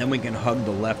 Then we can hug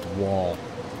the left wall,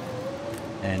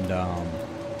 and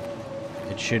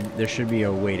there should be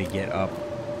a way to get up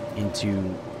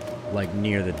into, like,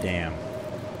 near the dam.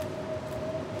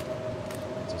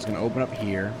 So it's going to open up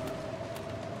here.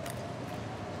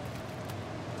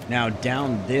 Now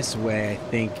down this way, I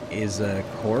think, is a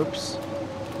corpse.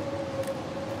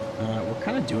 We're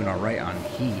kind of doing all right on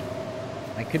heat.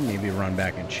 I could maybe run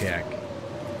back and check.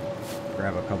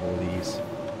 Grab a couple of these.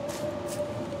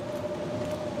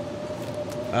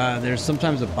 There's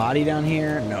sometimes a body down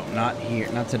here. No, not here.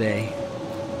 Not today.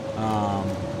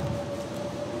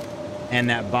 And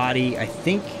that body, I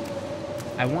think,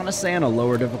 I want to say on a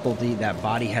lower difficulty, that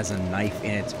body has a knife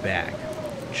in its back.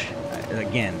 Which,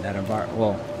 again,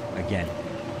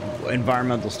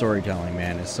 environmental storytelling,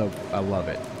 man, is so, I love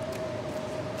it.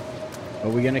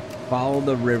 But we're gonna follow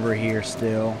the river here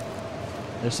still.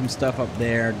 There's some stuff up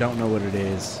there, don't know what it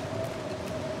is.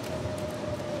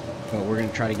 But we're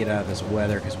gonna try to get out of this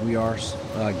weather because we are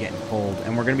getting cold,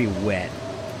 and we're gonna be wet.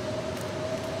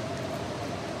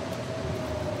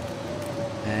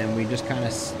 And we just kind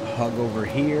of hug over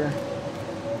here.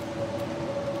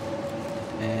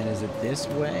 And is it this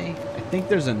way? I think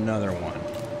there's another one.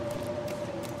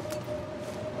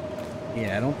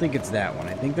 Yeah, I don't think it's that one.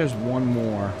 I think there's one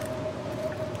more.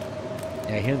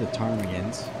 Yeah, I hear the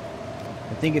ptarmigans.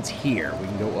 I think it's here. We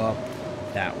can go up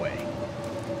that way.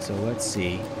 So let's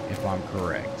see if I'm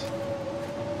correct.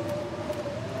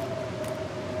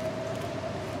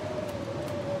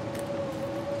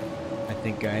 I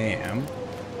think I am.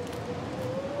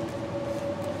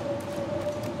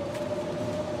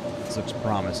 This looks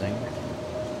promising.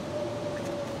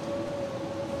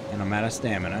 And I'm out of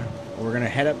stamina. We're gonna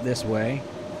head up this way,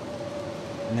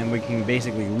 and then we can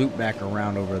basically loop back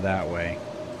around over that way.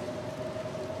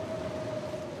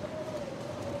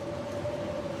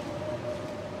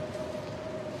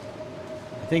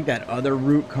 I think that other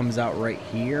route comes out right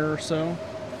here or so.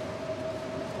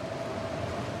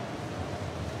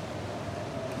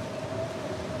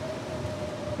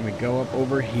 And we go up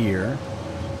over here.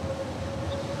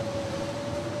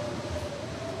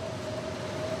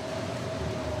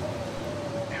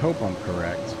 I hope I'm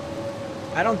correct.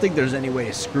 I don't think there's any way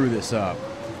to screw this up.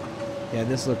 Yeah,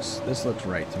 this looks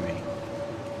right to me.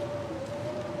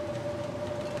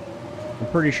 I'm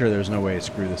pretty sure there's no way to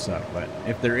screw this up, but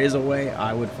if there is a way,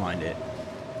 I would find it.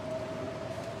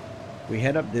 We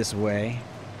head up this way,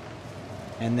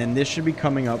 and then this should be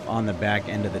coming up on the back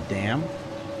end of the dam.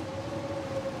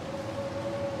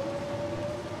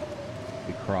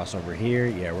 We cross over here.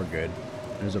 Yeah, we're good.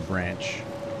 There's a branch.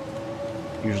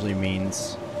 Usually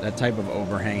means, that type of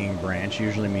overhanging branch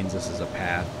usually means this is a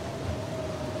path.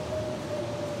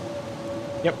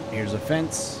 Yep, here's a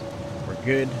fence. We're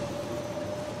good.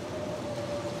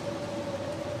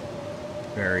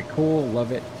 Very cool.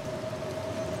 Love it.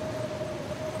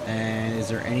 And is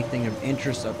there anything of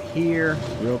interest up here?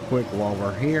 Real quick while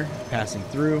we're here, passing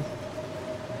through.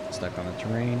 Stuck on the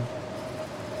terrain.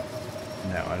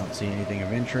 No, I don't see anything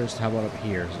of interest. How about up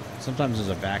here? Sometimes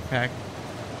there's a backpack.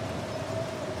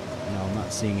 No, I'm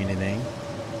not seeing anything.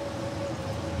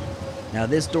 Now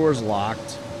this door's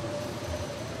locked.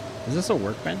 Is this a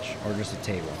workbench or just a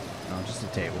table? No, just a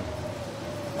table.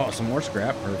 Oh, some more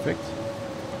scrap. Perfect.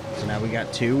 So now we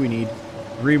got 2. We need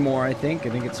 3 more, I think. I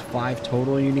think it's 5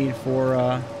 total you need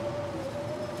for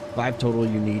 5 total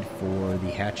you need for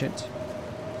the hatchet.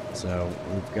 So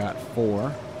we've got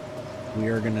 4. We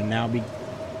are gonna now be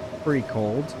pretty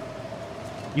cold.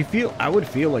 I would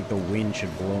feel like the wind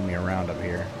should blow me around up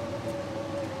here.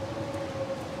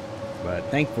 But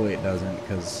thankfully it doesn't,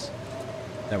 because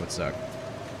that would suck.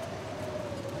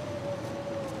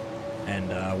 And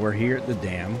we're here at the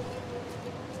dam.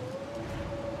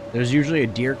 There's usually a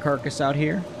deer carcass out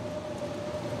here.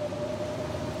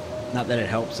 Not that it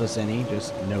helps us any,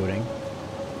 just noting.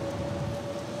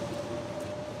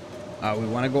 We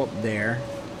want to go up there,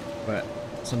 but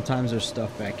sometimes there's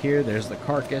stuff back here. There's the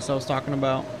carcass I was talking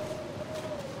about.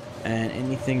 And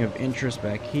anything of interest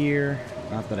back here,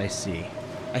 not that I see.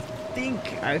 I think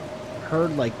I've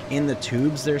heard, like, in the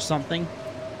tubes there's something.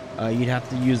 You'd have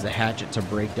to use the hatchet to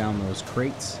break down those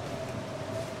crates.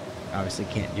 Obviously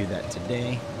can't do that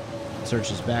today. Search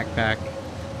his backpack.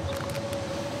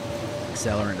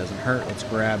 Accelerant doesn't hurt. Let's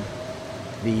grab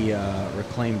the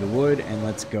reclaimed wood and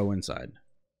let's go inside.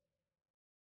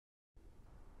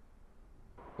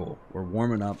 Cool. We're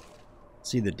warming up.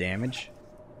 See the damage?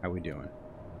 How we doing?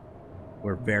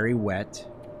 We're very wet.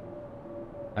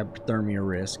 Hypothermia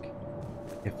risk.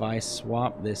 If I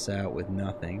swap this out with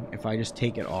nothing, if I just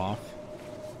take it off,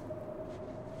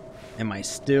 am I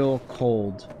still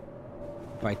cold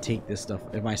if I take this stuff?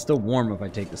 Am I still warm if I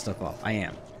take this stuff off? I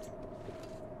am.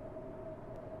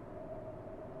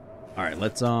 Alright,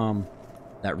 let's,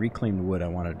 that reclaimed wood, I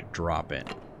wanted to drop it.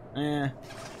 The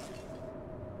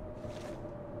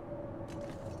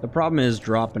problem is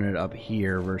dropping it up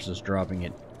here versus dropping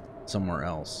it somewhere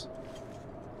else.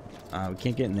 We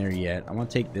can't get in there yet. I want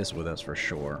to take this with us for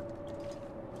sure.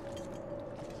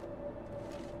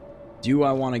 Do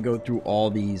I want to go through all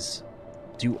these,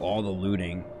 do all the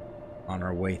looting on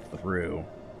our way through?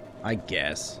 I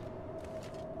guess.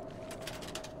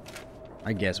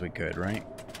 I guess we could, right?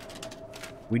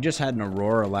 We just had an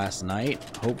aurora last night.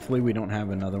 Hopefully we don't have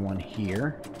another one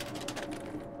here.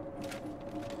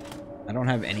 I don't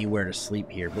have anywhere to sleep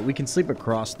here, but we can sleep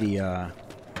across the,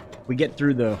 we get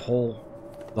through the whole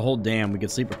dam. We can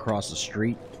sleep across the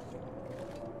street.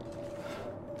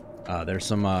 There's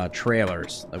some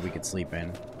trailers that we could sleep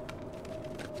in.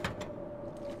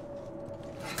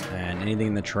 And anything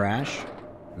in the trash?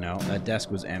 No, that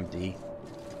desk was empty.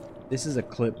 This is a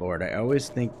clipboard. I always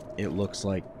think it looks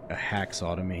like a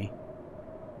hacksaw to me.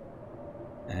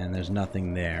 And there's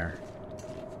nothing there.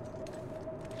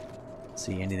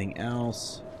 See anything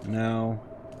else? No.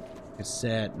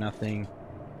 Cassette, nothing.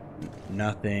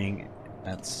 Nothing.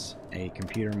 That's a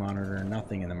computer monitor.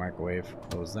 Nothing in the microwave.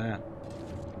 Close that.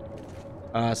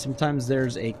 Sometimes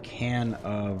there's a can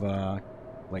of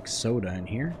like soda in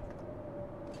here.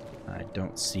 I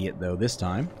don't see it though this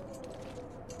time.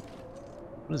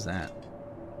 What is that?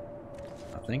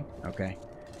 Nothing? Okay.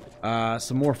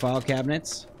 Some more file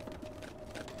cabinets.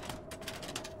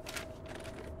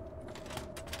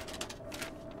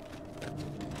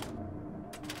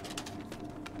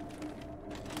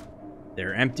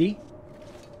 They're empty.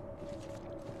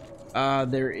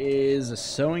 There is a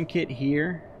sewing kit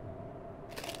here.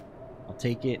 I'll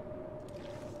take it.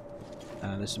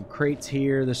 There's some crates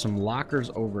here. There's some lockers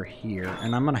over here.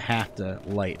 And I'm going to have to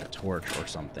light a torch or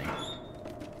something.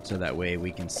 So that way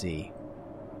we can see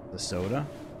the soda.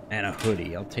 And a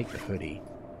hoodie. I'll take the hoodie.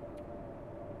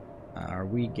 Are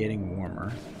we getting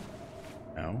warmer?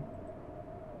 No.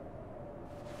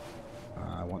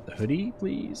 I want the hoodie,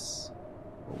 please.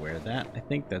 We'll wear that. I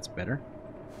think that's better.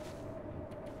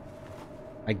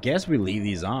 I guess we leave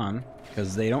these on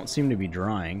because they don't seem to be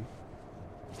drying.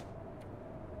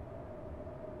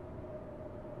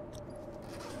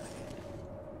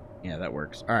 Yeah, that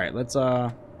works. All right, let's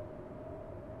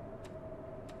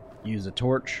use a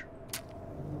torch.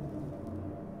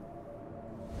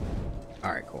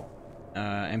 All right, cool.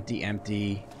 Empty,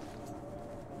 empty.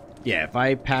 Yeah, if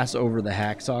I pass over the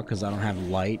hacksaw because I don't have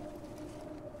light,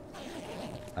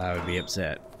 I would be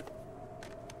upset.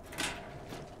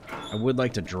 I would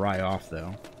like to dry off,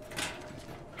 though.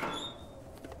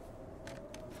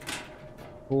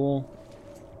 Cool.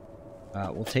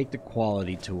 We'll take the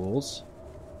quality tools.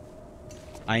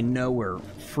 I know we're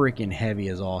freaking heavy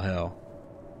as all hell,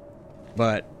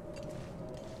 but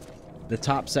the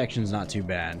top section's not too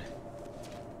bad.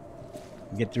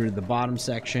 Get through the bottom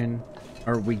section,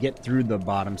 or we get through the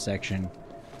bottom section,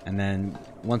 and then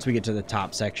once we get to the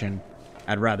top section,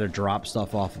 I'd rather drop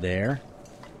stuff off there.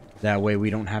 That way we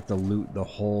don't have to loot the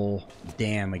whole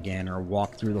dam again or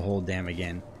walk through the whole dam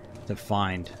again to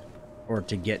find or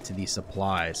to get to these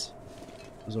supplies.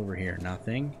 What's over here?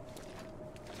 Nothing.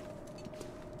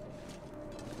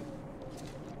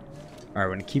 Alright, we're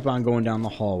going to keep on going down the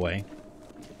hallway.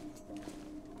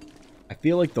 I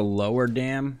feel like the lower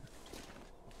dam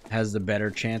has the better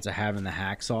chance of having the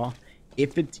hacksaw,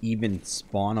 if it's even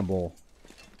spawnable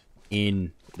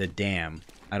in the dam.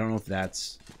 I don't know if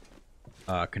that's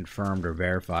confirmed or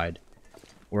verified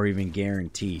or even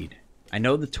guaranteed. I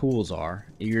know the tools are.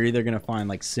 You're either going to find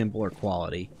like simple or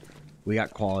quality. We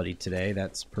got quality today.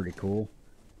 That's pretty cool.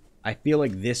 I feel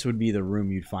like this would be the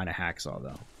room you'd find a hacksaw,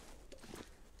 though.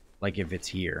 Like if it's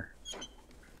here.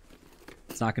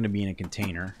 It's not going to be in a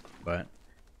container, but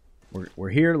we're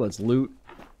here. Let's loot.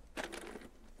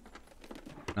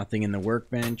 Nothing in the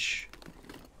workbench.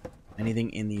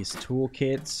 Anything in these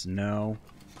toolkits? No.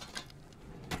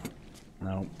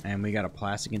 No. And we got a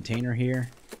plastic container here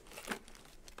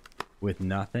with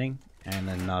nothing. And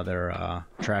another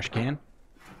trash can.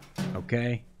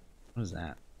 Okay. What is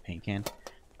that? Paint can.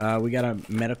 We got a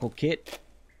medical kit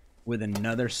with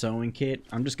another sewing kit.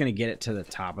 I'm just going to get it to the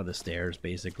top of the stairs,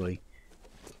 basically.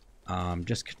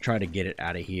 Just try to get it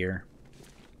out of here.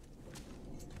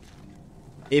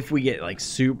 If we get like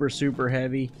super, super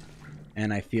heavy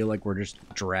and I feel like we're just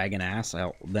dragging ass,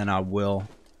 then I will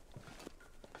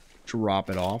drop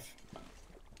it off.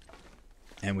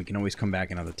 And we can always come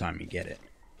back another time and get it.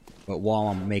 But while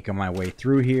I'm making my way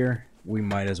through here, we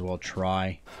might as well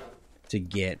try to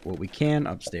get what we can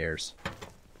upstairs.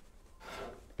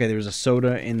 Okay, there's a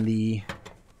soda in the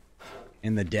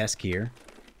desk here.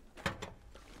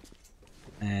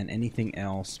 And anything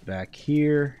else back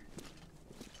here?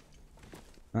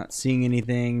 Not seeing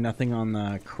anything. Nothing on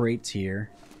the crates here.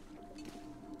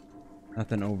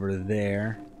 Nothing over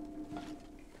there.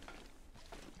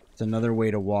 It's another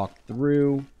way to walk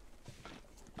through.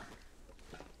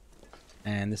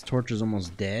 And this torch is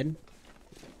almost dead.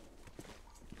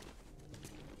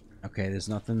 Okay, there's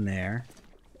nothing there.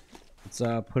 Let's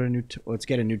put a new. Let's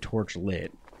get a new torch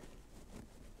lit.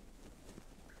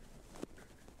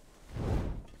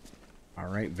 All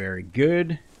right, very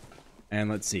good. And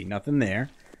let's see, nothing there.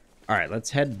 All right, let's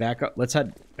head back up. Let's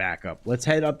head back up. Let's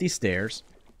head up these stairs.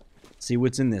 See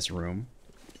what's in this room.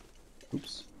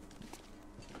 Oops.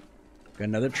 Got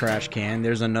another trash can.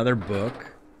 There's another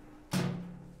book.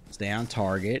 Stay on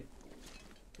target.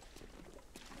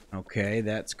 Okay,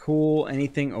 that's cool.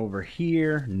 Anything over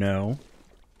here? No.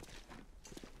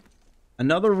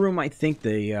 Another room I think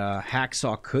the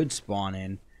hacksaw could spawn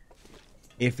in,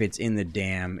 if it's in the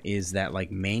dam, is that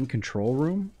like main control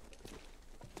room.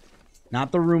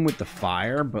 Not the room with the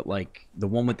fire, but like the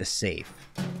one with the safe.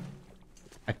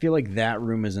 I feel like that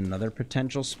room is another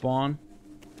potential spawn.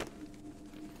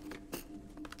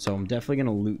 So I'm definitely going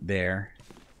to loot there.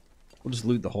 We'll just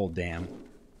loot the whole dam.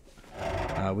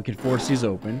 We can force these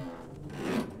open.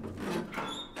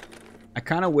 I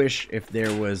kind of wish if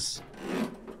there was...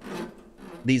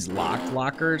 These locked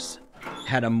lockers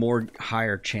had a more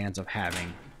higher chance of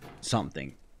having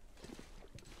something.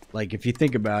 Like, if you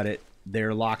think about it,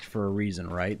 they're locked for a reason,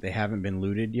 right? They haven't been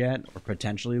looted yet, or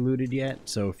potentially looted yet.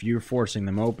 So if you're forcing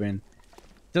them open,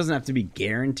 it doesn't have to be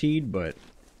guaranteed, but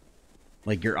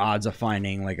like your odds of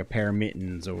finding like a pair of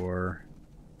mittens or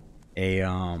a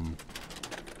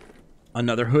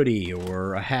another hoodie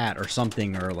or a hat or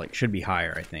something, or like should be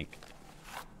higher, I think.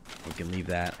 We can leave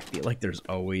that. I feel like there's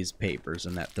always papers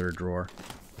in that third drawer.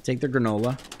 Take the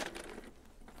granola.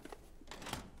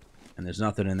 And there's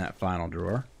nothing in that final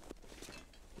drawer.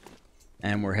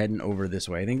 And we're heading over this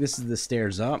way. I think this is the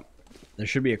stairs up. There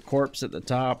should be a corpse at the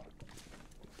top.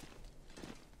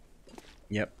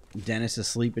 Yep. Dennis is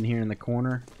sleeping here in the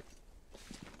corner.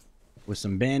 With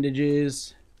some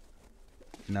bandages.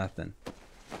 Nothing.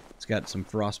 It's got some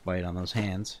frostbite on those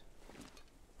hands.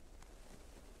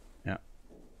 Yep.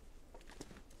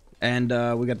 And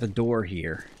we got the door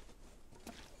here.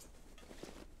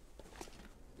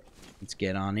 Let's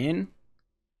get on in.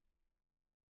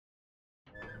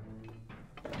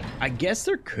 I guess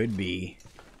there could be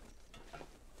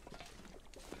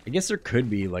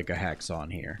like a hacksaw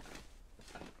in here.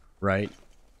 Right?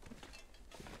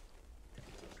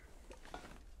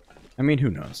 I mean,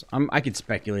 who knows? I could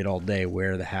speculate all day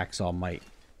where the hacksaw might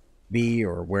be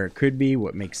or where it could be,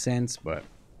 what makes sense, but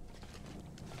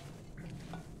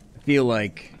I feel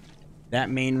like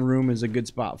that main room is a good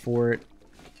spot for it.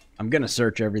 I'm going to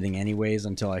search everything anyways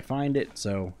until I find it,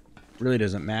 so it really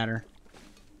doesn't matter.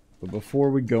 But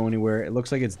before we go anywhere, it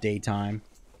looks like it's daytime.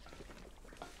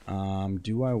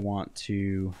 Do I want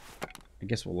to... I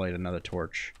guess we'll light another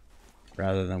torch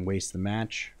rather than waste the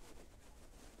match.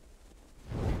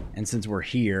 And since we're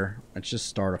here, let's just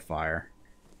start a fire.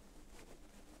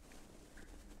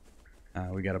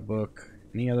 We got a book.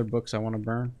 Any other books I want to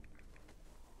burn?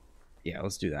 Yeah,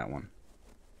 let's do that one.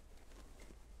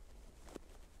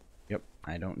 Yep,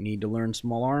 I don't need to learn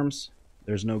small arms.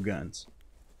 There's no guns.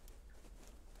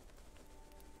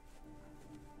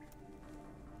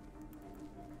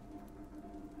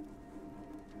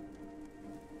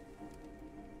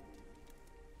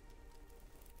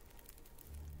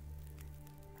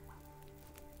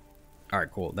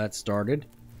 Alright, cool. That started.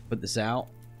 Put this out.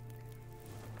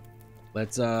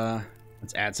 Let's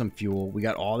add some fuel. We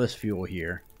got all this fuel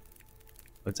here.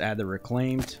 Let's add the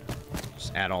reclaimed.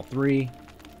 Just add all 3.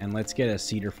 And let's get a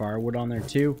cedar firewood on there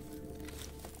too.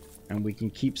 And we can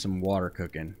keep some water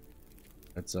cooking.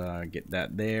 Let's get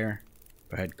that there.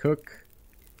 Go ahead, cook.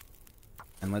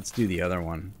 And let's do the other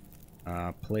one.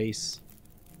 Place.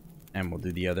 And we'll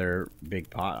do the other big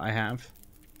pot I have.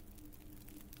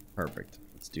 Perfect.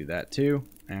 Let's do that too.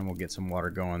 And we'll get some water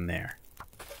going there.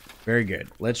 Very good.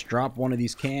 Let's drop one of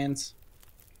these cans.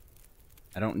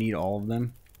 I don't need all of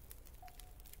them.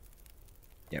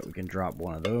 Yeah, we can drop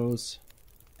one of those.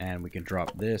 And we can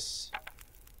drop this.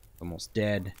 Almost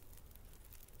dead.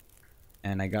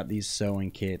 And I got these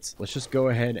sewing kits. Let's just go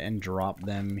ahead and drop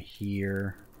them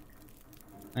here.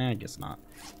 I guess not.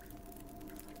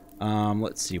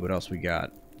 Let's see what else we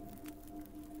got.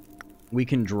 We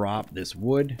can drop this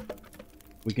wood.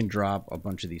 We can drop a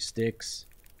bunch of these sticks.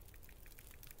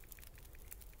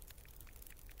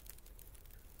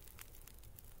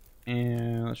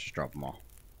 And let's just drop them all.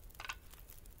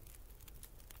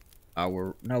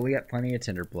 We got plenty of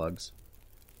tinder plugs.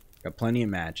 Got plenty of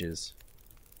matches.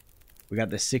 We got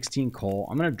the 16 coal.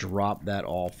 I'm going to drop that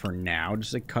all for now,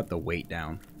 just to cut the weight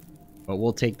down. But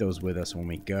we'll take those with us when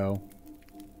we go.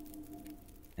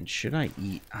 And should I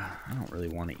eat? I don't really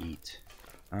want to eat.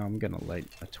 I'm going to light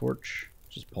a torch.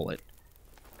 Just pull it.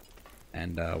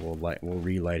 And we'll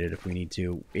relight it if we need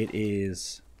to. It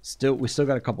is still... We still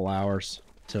got a couple hours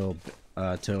till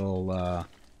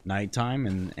nighttime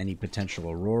and any potential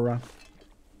aurora.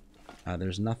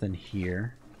 There's nothing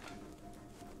here.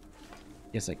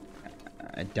 Yes,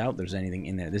 I doubt there's anything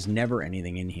in there. There's never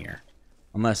anything in here.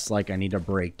 Unless, like, I need to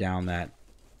break down that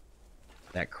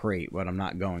crate, but I'm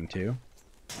not going to.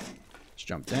 Let's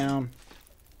jump down.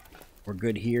 We're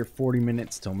good here. 40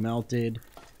 minutes till melted.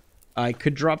 I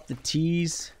could drop the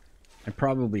teas. I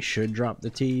probably should drop the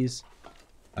teas.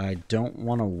 I don't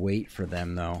want to wait for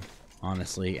them, though,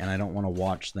 honestly. And I don't want to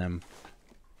watch them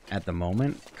at the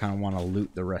moment. Kind of want to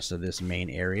loot the rest of this main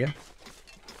area.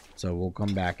 So we'll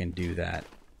come back and do that.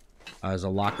 There's a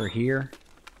locker here.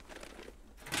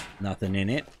 Nothing in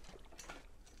it.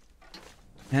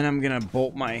 And I'm going to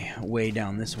bolt my way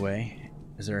down this way.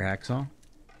 Is there a hacksaw?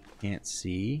 Can't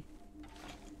see.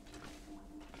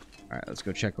 Alright, let's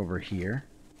go check over here.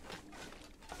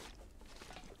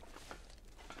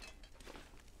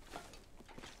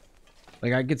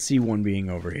 Like, I could see one being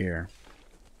over here.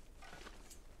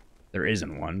 There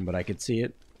isn't one, but I could see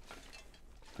it.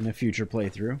 In a future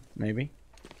playthrough, maybe.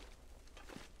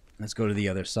 Let's go to the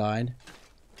other side.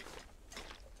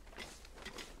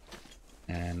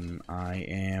 And I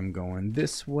am going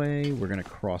this way. We're going to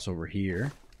cross over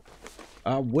here.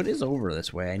 What is over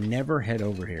this way? I never head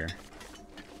over here.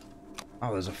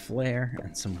 Oh, there's a flare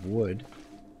and some wood.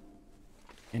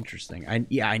 Interesting. I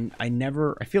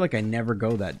feel like I never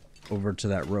go over to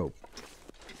that rope.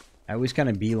 I always kind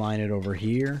of beeline it over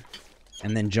here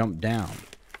and then jump down.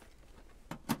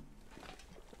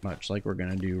 Much like we're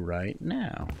going to do right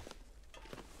now.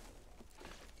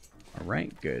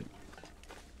 Alright, good.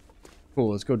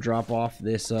 Cool, let's go drop off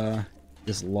this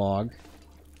this log.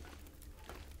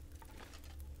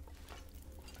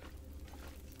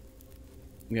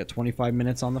 We got 25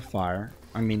 minutes on the fire.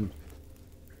 I mean,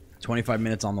 25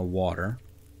 minutes on the water.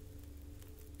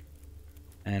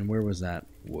 And where was that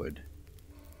wood?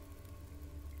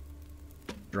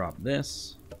 Drop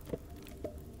this.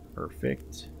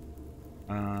 Perfect.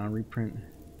 Reprint.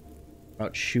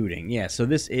 About shooting. Yeah, so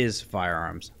this is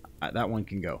firearms. That one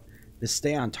can go. This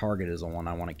stay on target is the one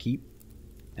I want to keep.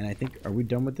 And I think, are we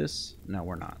done with this? No,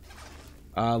 we're not.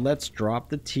 Let's drop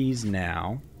the teas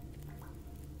now.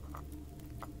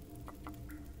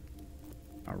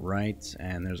 Alright,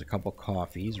 and there's a couple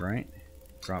coffees, right?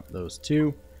 Drop those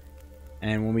too.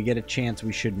 And when we get a chance,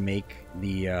 we should make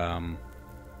the, I'm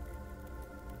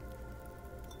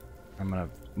gonna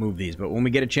move these, but when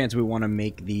we get a chance, we want to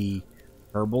make the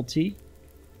herbal tea.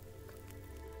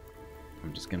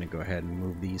 I'm just gonna go ahead and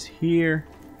move these here.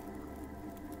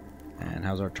 And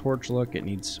how's our torch look? It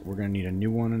needs, we're gonna need a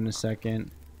new one in a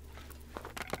second.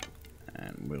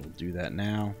 And we'll do that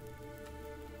now.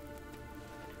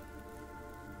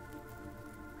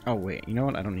 Oh wait, you know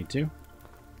what? I don't need to.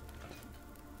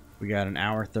 We got an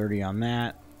hour 30 on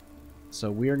that. So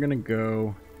we are gonna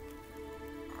go.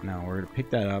 Now we're gonna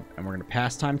pick that up and we're gonna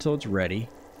pass time till it's ready.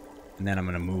 And then I'm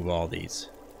gonna move all these.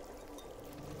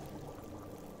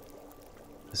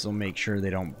 This will make sure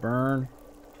they don't burn.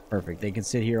 Perfect. They can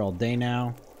sit here all day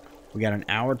now. We got an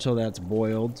hour till that's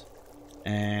boiled.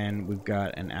 And we've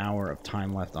got an hour of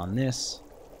time left on this.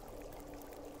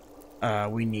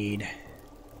 We need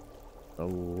the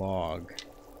log.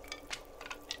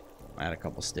 Add a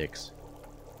couple sticks.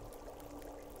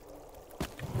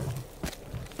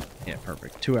 Yeah,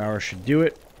 perfect. 2 hours should do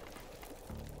it.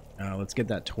 Let's get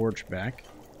that torch back.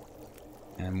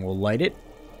 And we'll light it.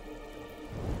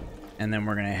 And then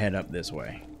we're going to head up this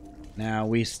way. Now,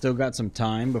 we still got some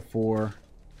time before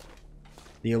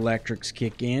the electrics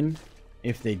kick in.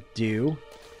 If they do.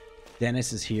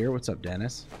 Dennis is here. What's up,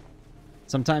 Dennis?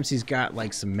 Sometimes he's got,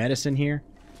 like, some medicine here.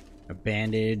 A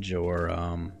bandage or,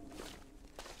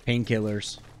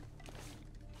 painkillers.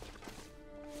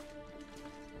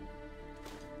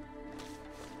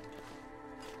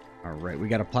 Alright, we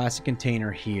got a plastic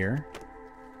container here.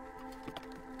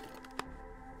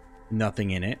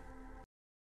 Nothing in it.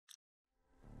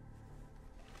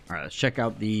 Alright, let's check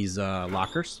out these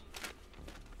lockers.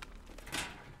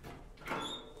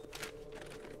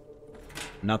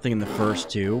 Nothing in the first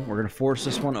two. We're going to force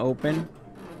this one open.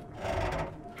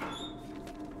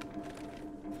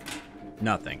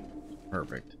 Nothing.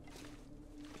 Perfect.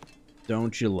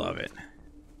 Don't you love it?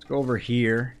 Let's go over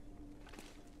here.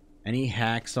 Any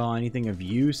hacksaw, anything of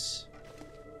use?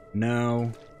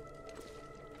 No.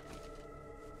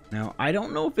 Now, I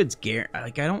don't know if it's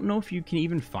like, I don't know if you can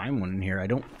even find one in here. I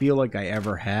don't feel like I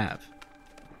ever have.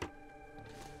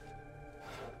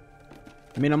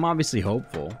 I mean, I'm obviously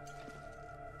hopeful.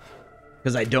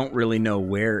 Because I don't really know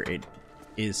where it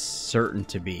is certain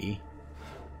to be.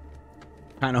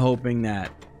 Kind of hoping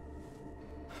that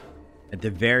at the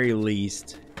very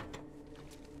least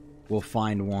we'll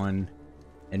find one,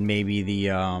 and maybe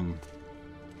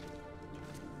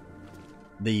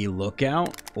the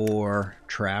lookout or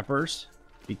trappers,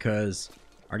 because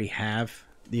I already have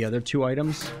the other two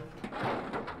items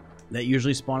that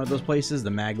usually spawn at those places,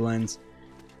 the maglens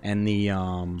and the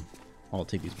I'll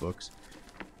take these books,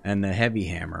 and the heavy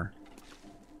hammer.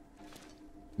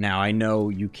 Now I know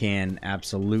you can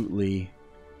absolutely,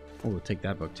 oh, we'll take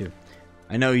that book too.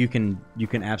 I know you can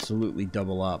absolutely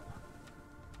double up.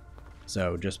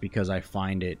 So just because I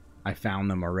found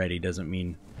them already doesn't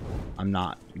mean I'm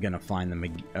not gonna find them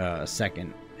a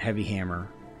second heavy hammer,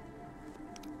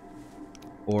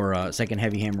 or a second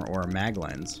heavy hammer, or a mag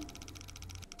lens.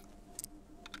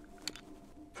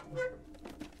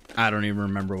 I don't even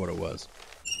remember what it was,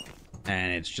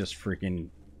 and it's just freaking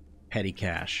petty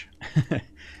cash.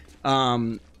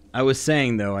 I was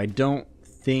saying though, I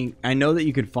know that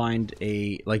you could find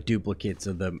like duplicates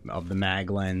of the mag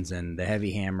lens and the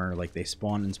heavy hammer, like they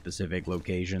spawn in specific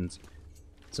locations.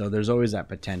 So there's always that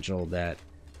potential that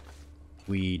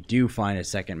we do find a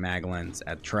second mag lens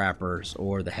at trappers,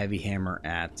 or the heavy hammer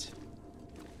at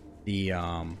the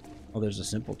oh, there's the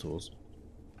simple tools.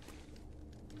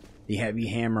 The heavy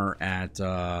hammer at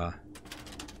the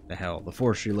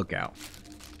forestry lookout.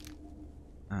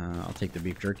 I'll take the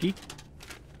beef jerky.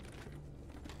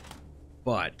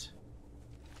 But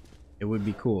it would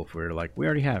be cool if we were like, we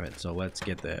already have it, so let's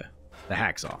get the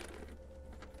hacksaw.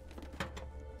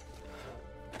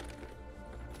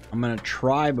 I'm gonna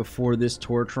try before this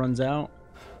torch runs out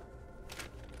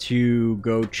to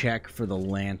go check for the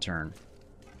lantern.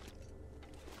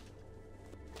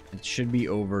 It should be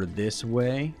over this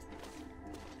way.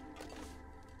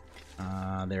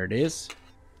 There it is.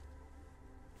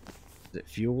 Is it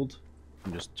fueled?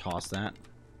 I'll just toss that.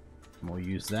 And we'll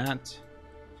use that.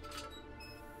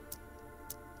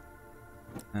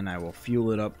 And I will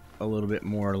fuel it up a little bit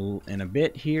more in a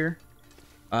bit here.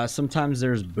 Sometimes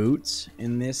there's boots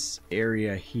in this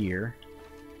area here.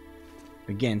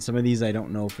 Again, some of these I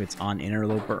don't know if it's on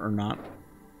Interloper or not.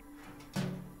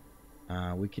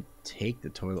 We could take the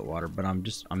toilet water, but I'm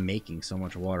making so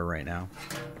much water right now.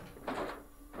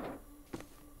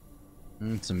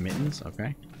 Some mittens,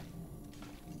 okay.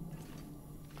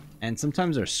 And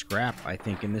sometimes there's scrap, I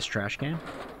think, in this trash can.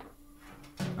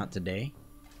 Not today.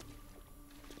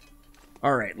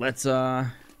 Alright, let's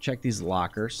check these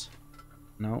lockers.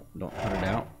 No, don't put it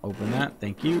out. Open that,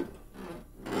 thank you.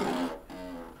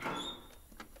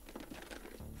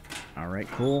 Alright,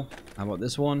 cool. How about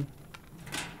this one?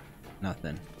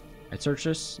 Nothing. I searched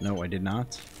this? No, I did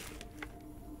not.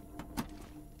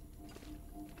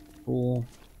 Cool.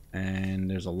 And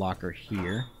there's a locker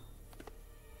here.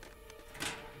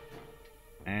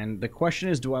 And the question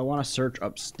is, do I want to search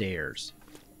upstairs?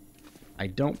 I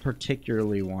don't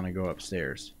particularly want to go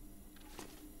upstairs.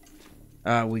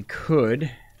 We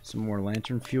could. Some more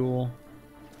lantern fuel.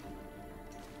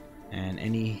 And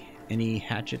any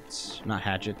hatchets? Not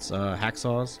hatchets,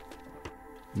 hacksaws?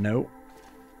 Nope.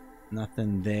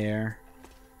 Nothing there.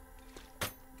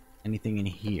 Anything in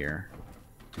here?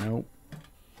 Nope.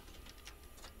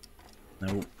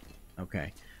 Nope.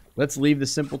 Okay. Let's leave the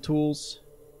simple tools.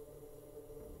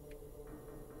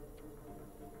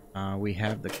 We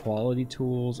have the quality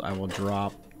tools. I will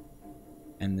drop.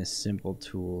 And the simple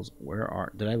tools. Where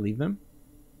are... Did I leave them?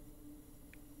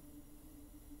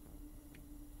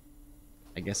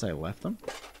 I guess I left them.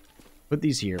 Put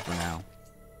these here for now.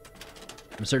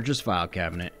 I'm gonna search this file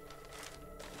cabinet.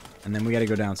 And then we gotta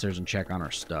go downstairs and check on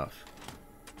our stuff.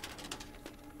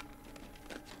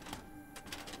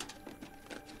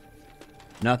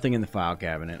 Nothing in the file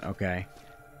cabinet. Okay.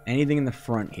 Anything in the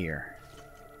front here?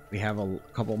 We have a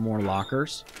couple more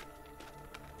lockers.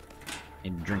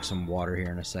 Need to drink some water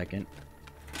here in a second.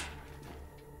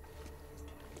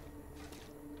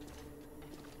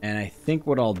 And I think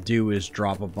what I'll do is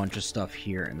drop a bunch of stuff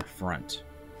here in the front.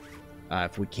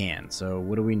 If we can. So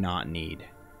what do we not need?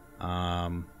 I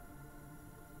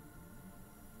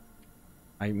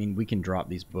mean, we can drop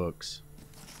these books.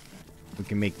 We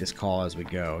can make this call as we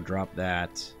go. Drop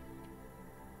that.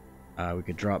 We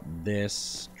could drop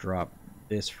this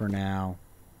for now.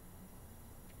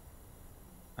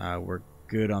 We're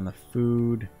good on the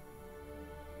food.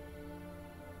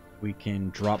 We can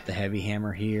drop the heavy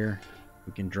hammer here.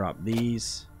 We can drop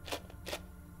these.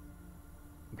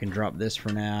 We can drop this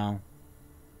for now.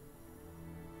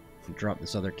 We can drop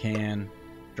this other can.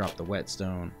 Drop the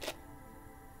whetstone.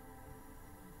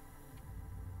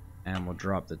 And we'll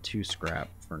drop the 2 scrap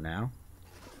for now.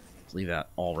 Let's leave that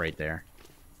all right there.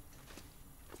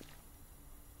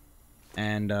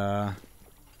 And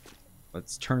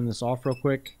let's turn this off real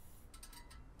quick.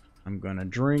 I'm gonna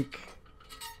drink.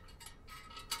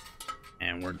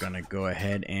 And we're gonna go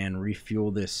ahead and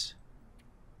refuel this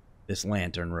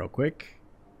lantern real quick.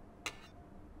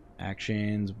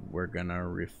 Actions, we're gonna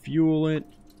refuel it.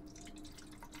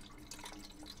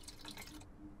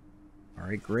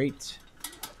 Alright, great.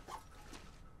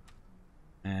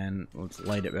 And let's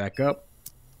light it back up.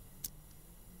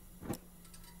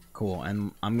 Cool,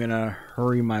 and I'm gonna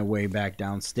hurry my way back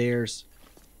downstairs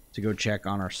to go check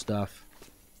on our stuff.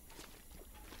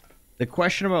 The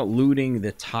question about looting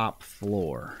the top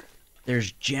floor.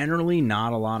 There's generally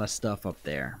not a lot of stuff up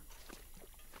there.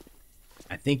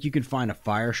 I think you could find a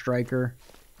fire striker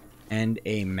and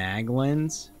a mag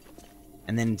lens,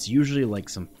 and then it's usually like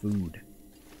some food.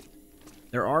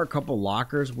 There are a couple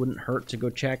lockers, wouldn't hurt to go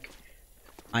check.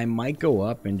 I might go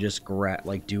up and just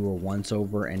do a once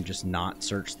over and just not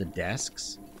search the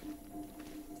desks.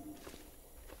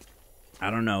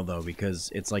 I don't know though,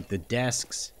 because it's like the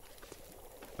desks.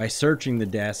 By searching the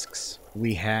desks,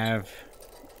 we have...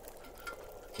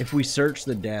 If we search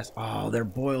the desk... Oh, they're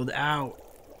boiled out.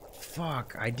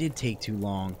 Fuck, I did take too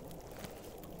long.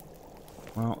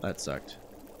 Well, that sucked.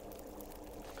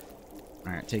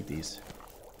 Alright, take these.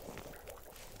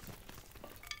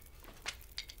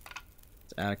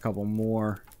 Let's add a couple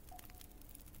more.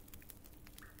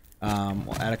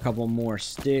 We'll add a couple more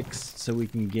sticks so we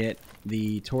can get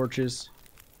the torches.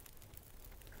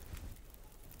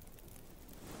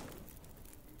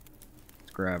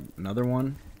 Let's grab another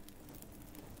one.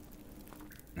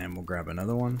 And we'll grab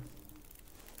another one.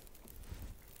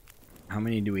 How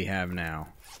many do we have now?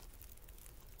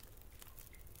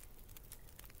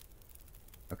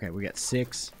 Okay, we got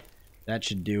 6. That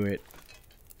should do it.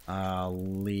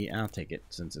 I'll take it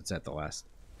since it's at the last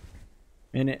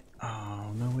minute.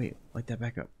 Oh, no, wait. Light that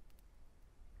back up.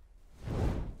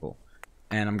 Cool.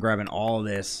 And I'm grabbing all of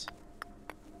this.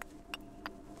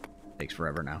 Takes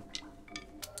forever now.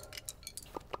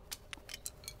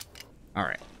 All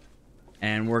right.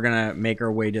 And we're gonna make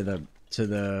our way to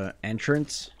the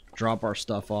entrance, drop our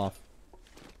stuff off.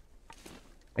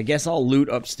 I guess I'll loot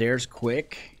upstairs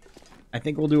quick. I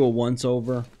think we'll do a once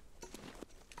over.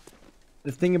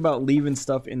 The thing about leaving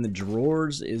stuff in the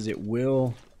drawers is it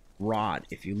will rot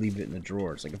if you leave it in the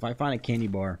drawers. Like if I find a candy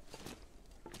bar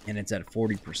and it's at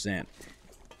 40%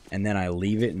 and then I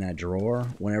leave it in that drawer,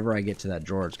 whenever I get to that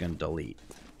drawer, it's going to delete.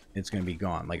 It's going to be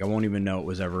gone. Like I won't even know it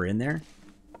was ever in there.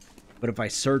 But if I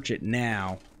search it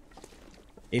now,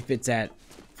 if it's at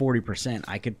 40%,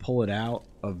 I could pull it out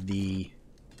of the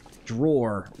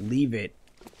drawer, leave it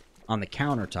on the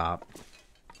countertop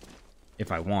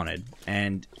if I wanted,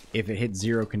 and if it hits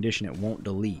 0 condition, it won't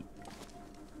delete.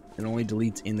 It only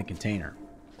deletes in the container.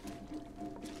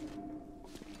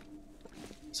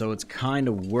 So it's kind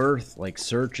of worth like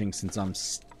searching since I'm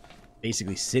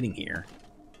basically sitting here.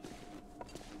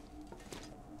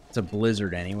 It's a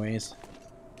blizzard anyways.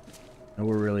 And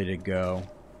we're ready to go.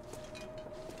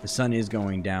 The sun is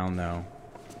going down though.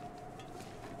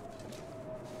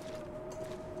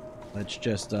 Let's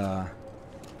just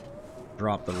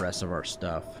drop the rest of our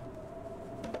stuff.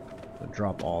 So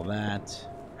drop all that.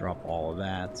 Drop all of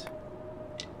that.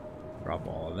 Drop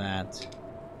all of that.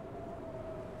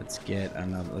 Let's get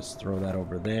another. Let's throw that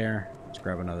over there. Let's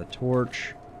grab another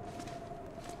torch.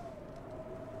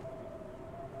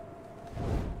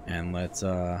 And let's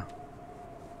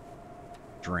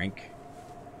drink.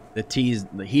 The teas,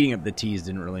 the heating up the teas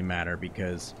didn't really matter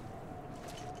because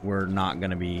we're not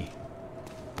gonna be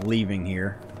leaving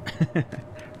here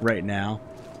right now.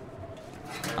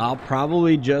 I'll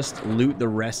probably just loot the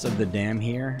rest of the dam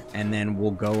here and then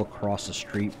we'll go across the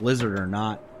street, blizzard or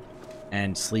not,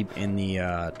 and sleep in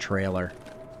the trailer,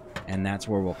 and that's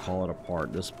where we'll call it a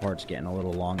part. This part's getting a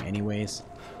little long anyways,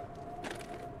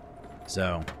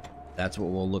 so that's what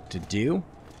we'll look to do.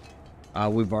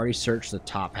 We've already searched the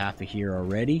top half of here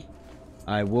already.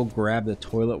 I will grab the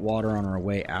toilet water on our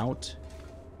way out,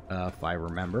 if I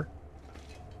remember.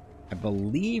 I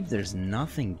believe there's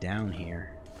nothing down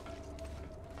here.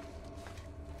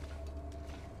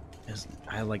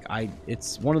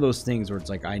 It's one of those things where it's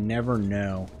like I never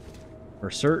know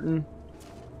for certain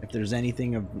if there's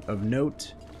anything of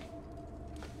note.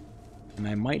 And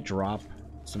I might drop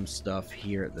some stuff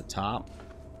here at the top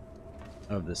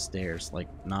of the stairs, like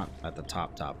not at the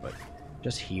top, but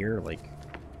just here. Like,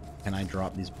 can I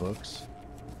drop these books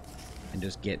and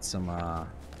just get some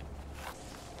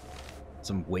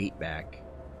weight back?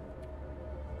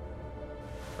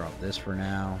 Drop this for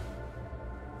now.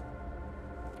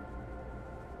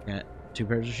 Got 2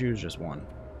 pairs of shoes, just 1.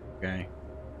 Okay.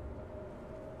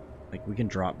 Like, we can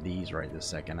drop these right this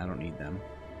second. I don't need them.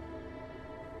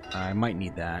 I might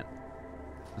need that.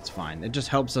 That's fine. It just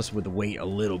helps us with the weight a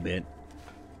little bit.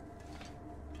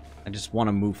 I just want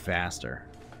to move faster.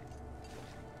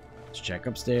 Let's check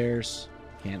upstairs.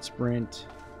 Can't sprint.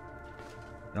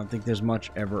 I don't think there's much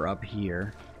ever up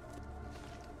here.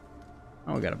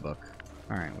 Oh, we got a book.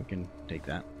 Alright, we can take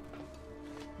that.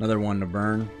 Another one to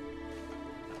burn.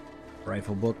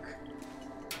 Rifle book.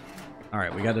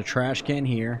 Alright, we got a trash can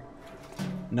here.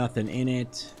 Nothing in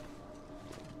it.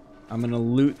 I'm gonna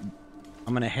loot.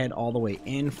 I'm gonna head all the way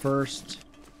in first.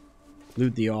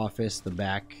 Loot the office, the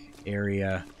back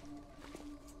area.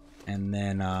 And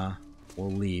then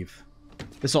we'll leave.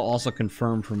 This will also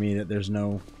confirm for me that there's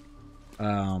no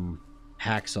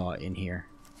hacksaw in here.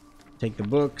 Take the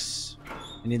books.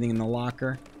 Anything in the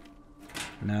locker?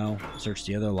 No. Search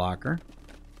the other locker.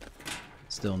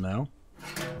 Still no.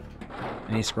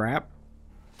 Any scrap?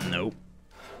 Nope.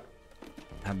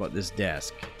 How about this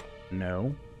desk?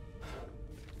 No.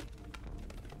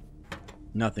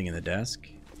 Nothing in the desk.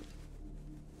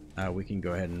 We can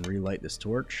go ahead and relight this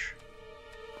torch.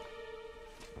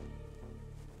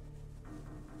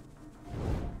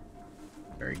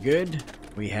 Very good.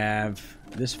 We have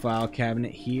this file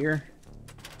cabinet here.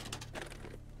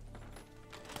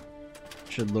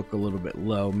 Should look a little bit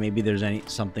low. Maybe there's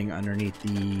something underneath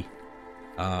the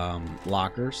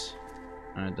lockers.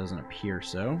 It doesn't appear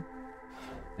so.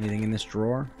 Anything in this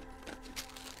drawer?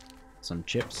 Some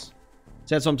chips.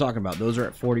 So that's what I'm talking about. Those are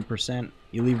at 40%.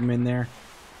 You leave them in there,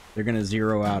 they're gonna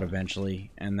zero out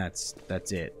eventually, and that's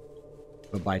it.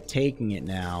 But by taking it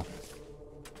now,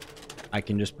 I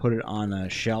can just put it on a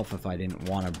shelf if I didn't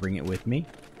want to bring it with me.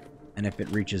 And if it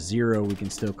reaches 0, we can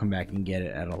still come back and get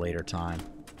it at a later time.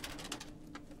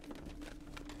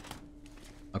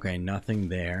 Okay, nothing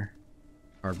there.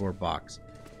 Cardboard box.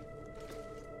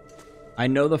 I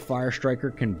know the fire striker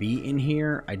can be in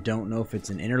here. I don't know if it's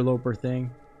an interloper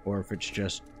thing or if it's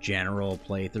just general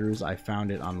playthroughs. I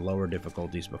found it on lower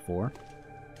difficulties before.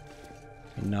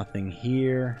 Nothing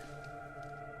here.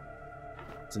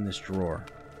 What's in this drawer?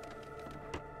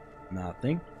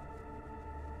 Nothing.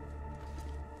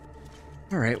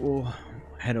 Alright, we'll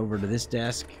head over to this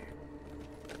desk.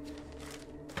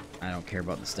 I don't care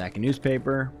about the stack of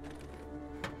newspaper.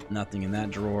 Nothing in that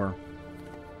drawer.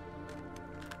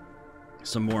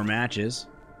 Some more matches.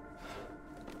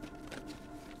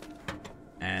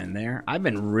 And there. I've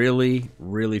been really,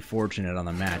 really fortunate on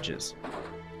the matches.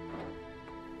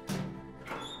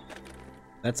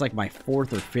 That's like my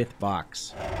 4th or 5th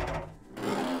box.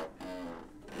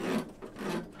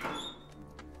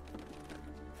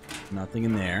 Nothing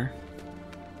in there.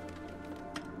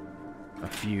 A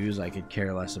fuse I could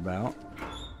care less about.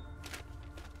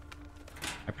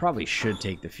 I probably should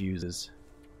take the fuses.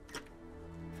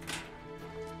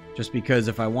 Just because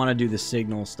if I want to do the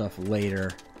signal stuff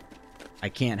later, I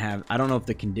can't have... I don't know if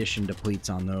the condition depletes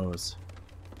on those.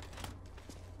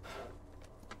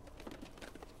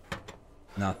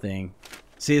 Nothing.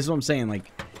 See, this is what I'm saying.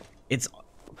 Like, it's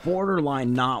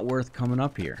borderline not worth coming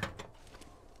up here.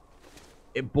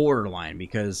 Borderline,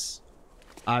 because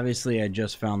obviously I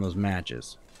just found those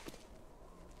matches.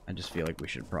 I just feel like we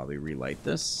should probably relight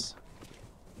this.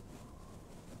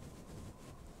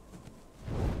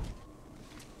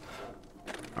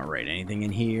 Alright, anything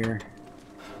in here?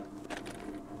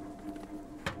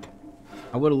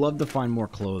 I would have loved to find more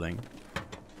clothing.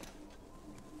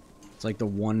 It's like the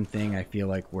one thing I feel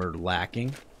like we're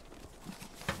lacking.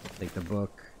 Take the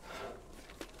book.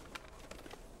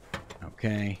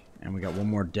 Okay, and we got one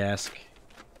more desk.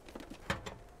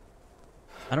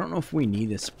 I don't know if we need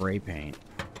this spray paint.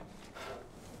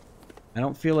 I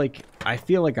don't feel like... I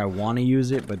feel like I want to use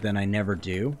it, but then I never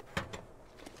do.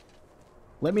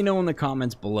 Let me know in the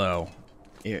comments below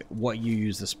what you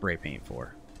use the spray paint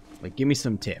for. Like, give me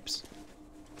some tips.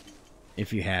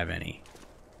 If you have any.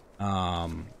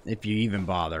 If you even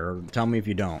bother. Or tell me if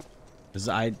you don't. Because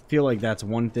I feel like that's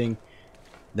one thing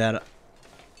that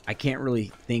I can't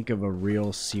really think of a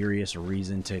real serious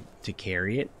reason to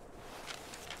carry it.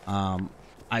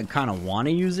 I kind of want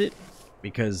to use it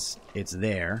because it's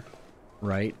there,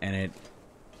 right? And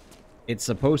it's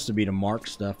supposed to be to mark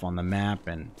stuff on the map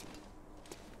and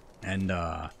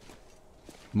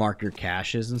mark your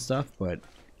caches and stuff, but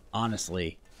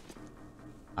honestly,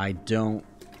 I don't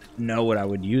know what I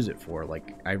would use it for.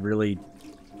 Like, I really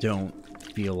don't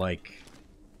feel like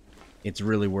it's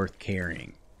really worth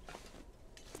carrying.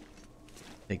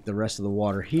 Take the rest of the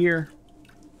water here.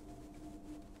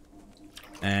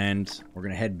 And we're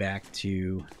going to head back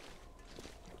to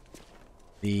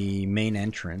the main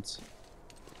entrance.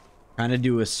 Kind of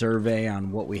do a survey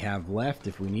on what we have left,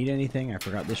 if we need anything. I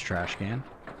forgot this trash can.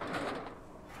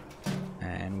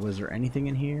 And was there anything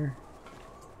in here?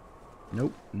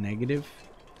 Nope, negative.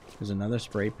 There's another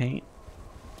spray paint.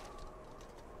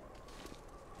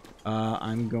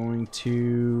 I'm going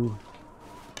to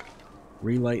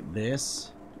relight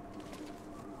this.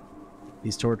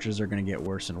 These torches are going to get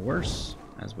worse and worse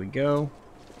as we go.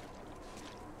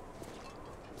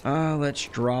 Let's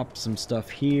drop some stuff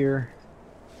here.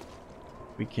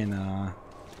 We can, I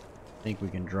think we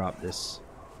can drop this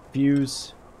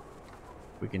fuse.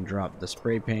 We can drop the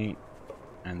spray paint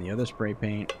and the other spray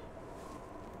paint.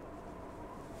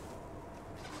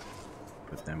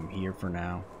 Put them here for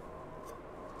now.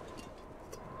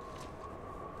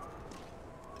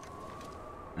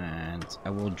 And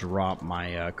I will drop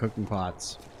my cooking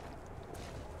pots.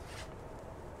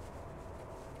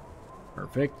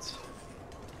 Perfect.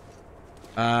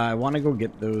 I want to go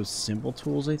get those simple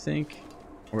tools, I think.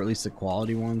 Or at least the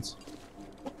quality ones.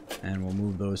 And we'll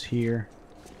move those here.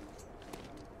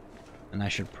 And I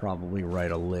should probably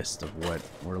write a list of what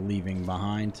we're leaving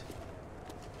behind.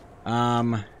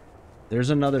 There's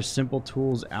another simple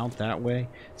tools out that way.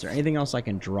 Is there anything else I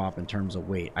can drop in terms of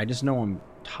weight? I just know I'm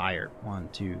tired. 1,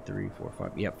 2, 3, 4,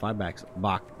 5. Yep, 5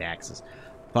 boxes.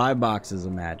 5 boxes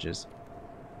of matches.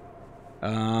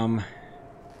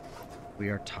 We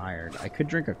are tired. I could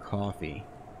drink a coffee.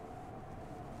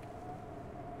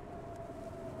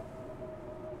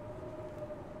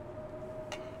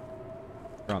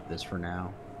 Drop this for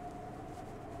now.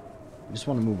 I just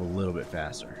want to move a little bit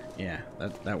faster. Yeah,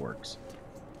 that works.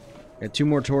 Got 2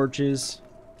 more torches.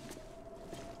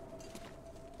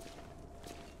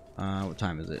 What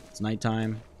time is it? It's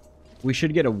nighttime. We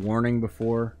should get a warning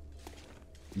before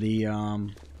the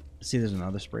see, there's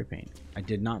another spray paint. I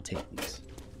did not take these.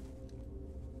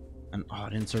 And oh, I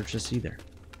didn't search this either.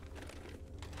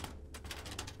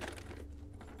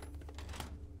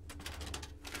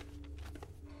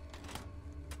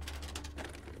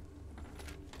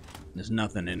 There's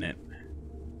nothing in it.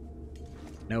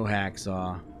 No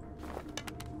hacksaw.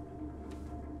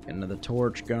 Get another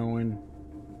torch going.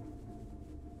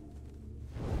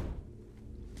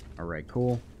 Alright,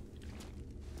 cool.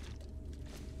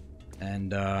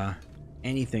 And,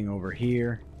 anything over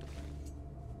here?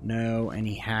 No.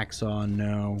 Any hacksaw?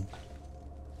 No.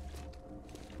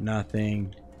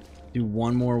 Nothing. Do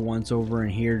one more once over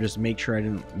in here. Just make sure I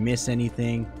didn't miss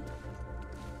anything.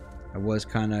 I was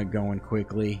kind of going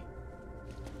quickly.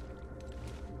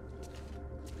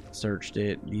 Searched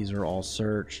it. These are all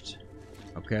searched.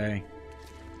 Okay.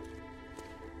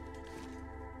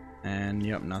 And,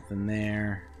 yep, nothing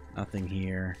there. Nothing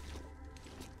here.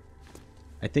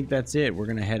 I think that's it. We're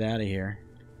going to head out of here.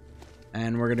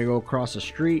 And we're going to go across the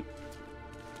street.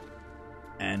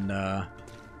 And,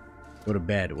 go to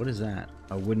bed. What is that?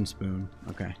 A wooden spoon.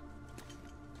 Okay.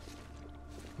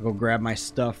 I'll go grab my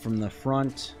stuff from the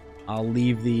front. I'll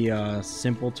leave the,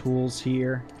 simple tools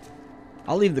here.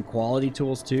 I'll leave the quality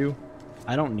tools, too.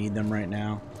 I don't need them right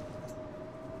now.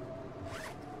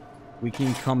 We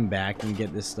can come back and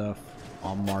get this stuff.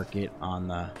 I'll mark it on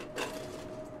the...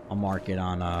 I'll mark it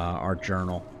on our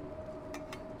journal.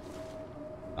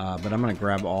 But I'm going to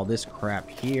grab all this crap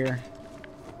here.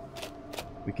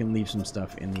 We can leave some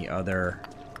stuff in the other...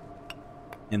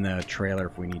 in the trailer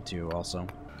if we need to also.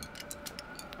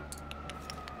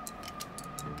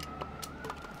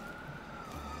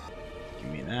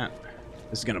 Give me that.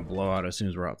 This is going to blow out as soon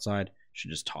as we're outside. Should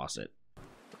just toss it.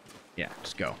 Yeah,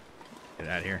 just go. Get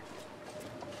out of here.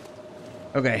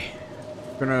 Okay.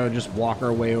 We're going to just walk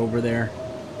our way over there.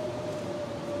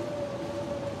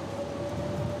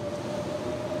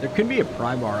 There could be a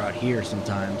pry bar out here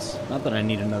sometimes. Not that I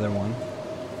need another one.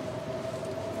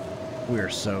 We are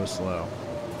so slow.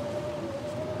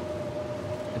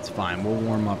 It's fine. We'll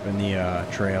warm up in the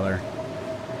trailer.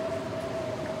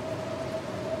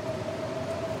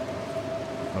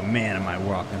 But man, am I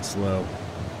walking slow.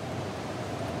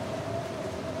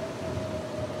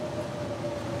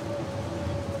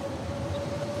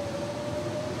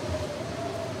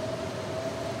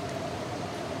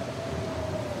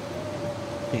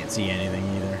 Can't see anything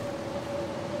either.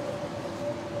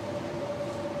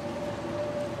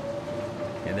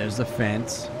 Yeah, there's the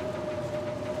fence.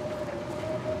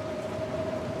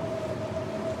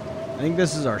 I think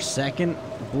this is our second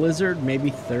blizzard, maybe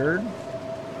third.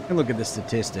 And look at the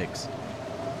statistics.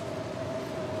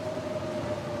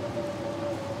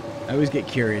 I always get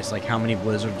curious, like how many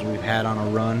blizzards we've had on a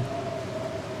run.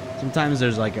 Sometimes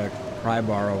there's like a pry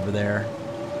bar over there.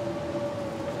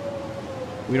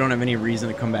 We don't have any reason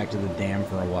to come back to the dam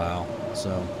for a while, so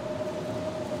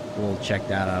we'll check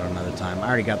that out another time. I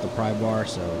already got the pry bar,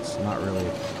 so it's not really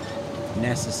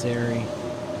necessary.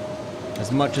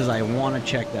 As much as I want to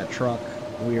check that truck,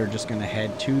 we are just going to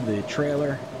head to the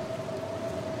trailer,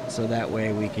 so that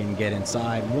way we can get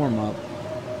inside, warm up,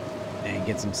 and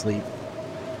get some sleep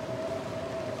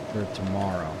for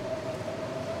tomorrow.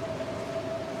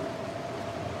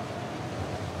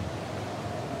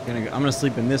 I'm gonna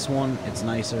sleep in this one. It's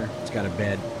nicer. It's got a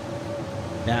bed.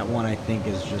 That one I think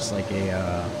is just like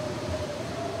a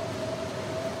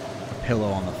pillow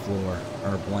on the floor,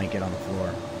 or a blanket on the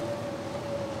floor.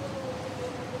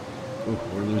 Ooh,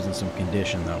 we're losing some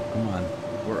condition though. Come on,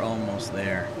 we're almost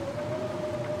there.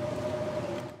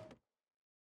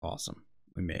 Awesome,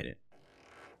 we made it.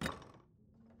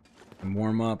 And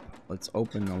warm up. Let's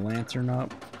open the lantern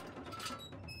up.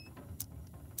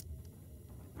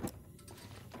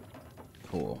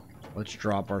 Cool. Let's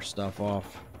drop our stuff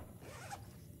off.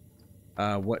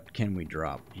 What can we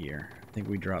drop here? I think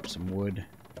we drop some wood.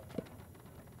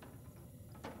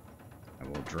 I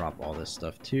will drop all this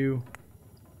stuff too.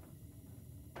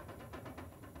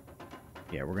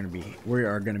 Yeah, we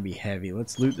are gonna be heavy.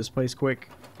 Let's loot this place quick.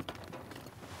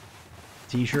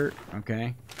 T-shirt,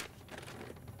 okay.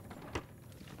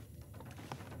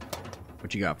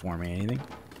 What you got for me? Anything?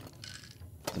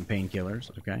 Some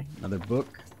painkillers, okay. Another book.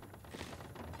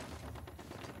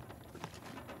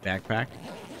 Backpack.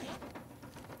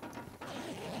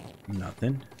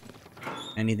 Nothing.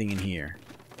 Anything in here?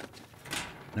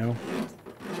 No?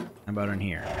 How about in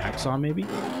here? Hacksaw maybe?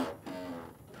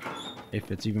 If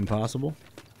it's even possible.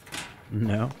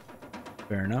 No?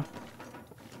 Fair enough.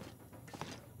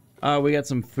 We got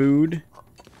some food.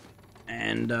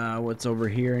 And what's over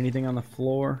here? Anything on the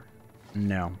floor?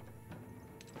 No.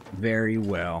 Very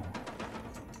well.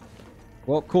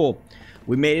 Well, cool.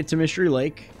 We made it to Mystery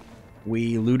Lake.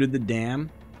 We looted the dam.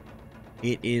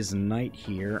 It is night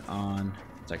here on...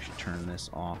 Let's actually turn this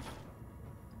off.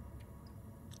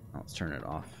 Let's turn it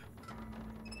off.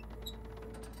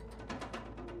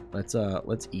 Let's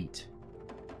eat.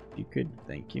 If you could,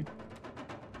 thank you.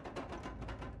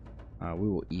 We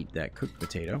will eat that cooked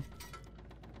potato.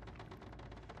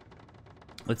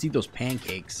 Let's eat those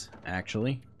pancakes,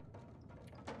 actually.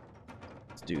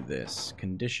 Let's do this.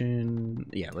 Condition...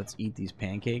 Yeah, let's eat these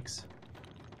pancakes.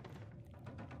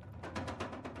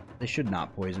 They should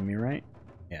not poison me, right?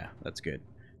 Yeah, that's good.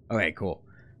 Okay, cool.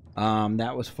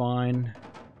 That was fine.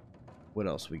 What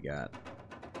else we got?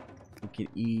 We can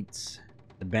eat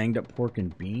the banged up pork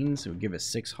and beans. It would give us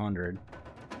 600.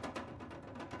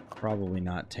 Probably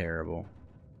not terrible.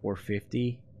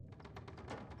 450.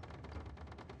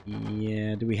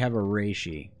 Yeah, do we have a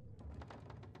reishi?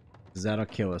 Because that'll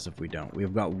kill us if we don't.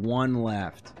 We've got one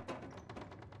left.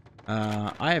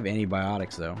 I have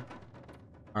antibiotics, though.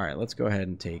 Alright, let's go ahead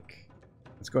and take...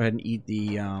 Let's go ahead and eat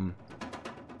the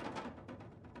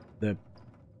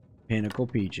pinnacle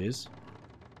peaches.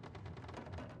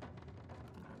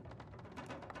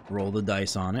 Roll the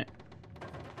dice on it.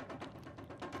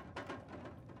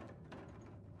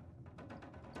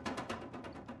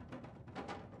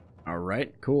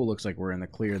 Alright, cool. Looks like we're in the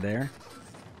clear there.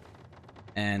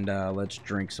 And let's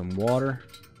drink some water.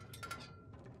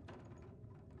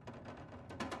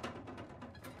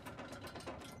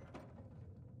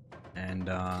 And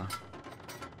I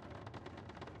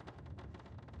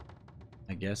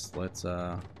guess let's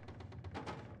I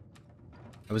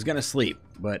was gonna sleep,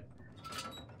 but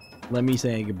let me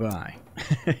say goodbye.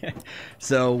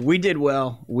 So we did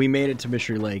well. We made it to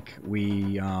Mystery Lake.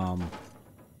 We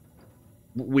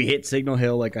hit Signal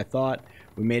Hill like I thought.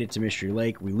 We made it to Mystery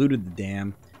Lake. We looted the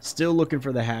dam. Still looking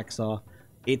for the hacksaw.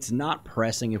 It's not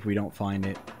pressing if we don't find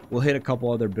it. We'll hit a couple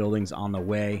other buildings on the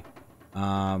way.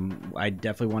 I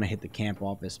definitely want to hit the camp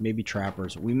office, maybe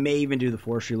trappers. We may even do the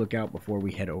forestry lookout before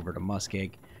we head over to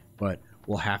Muskeg, but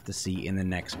we'll have to see in the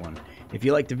next one. If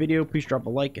you liked the video, please drop a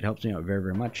like. It helps me out very,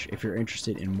 very much. If you're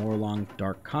interested in more long,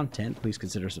 dark content, please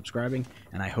consider subscribing,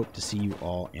 and I hope to see you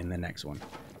all in the next one.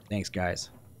 Thanks,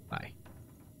 guys. Bye.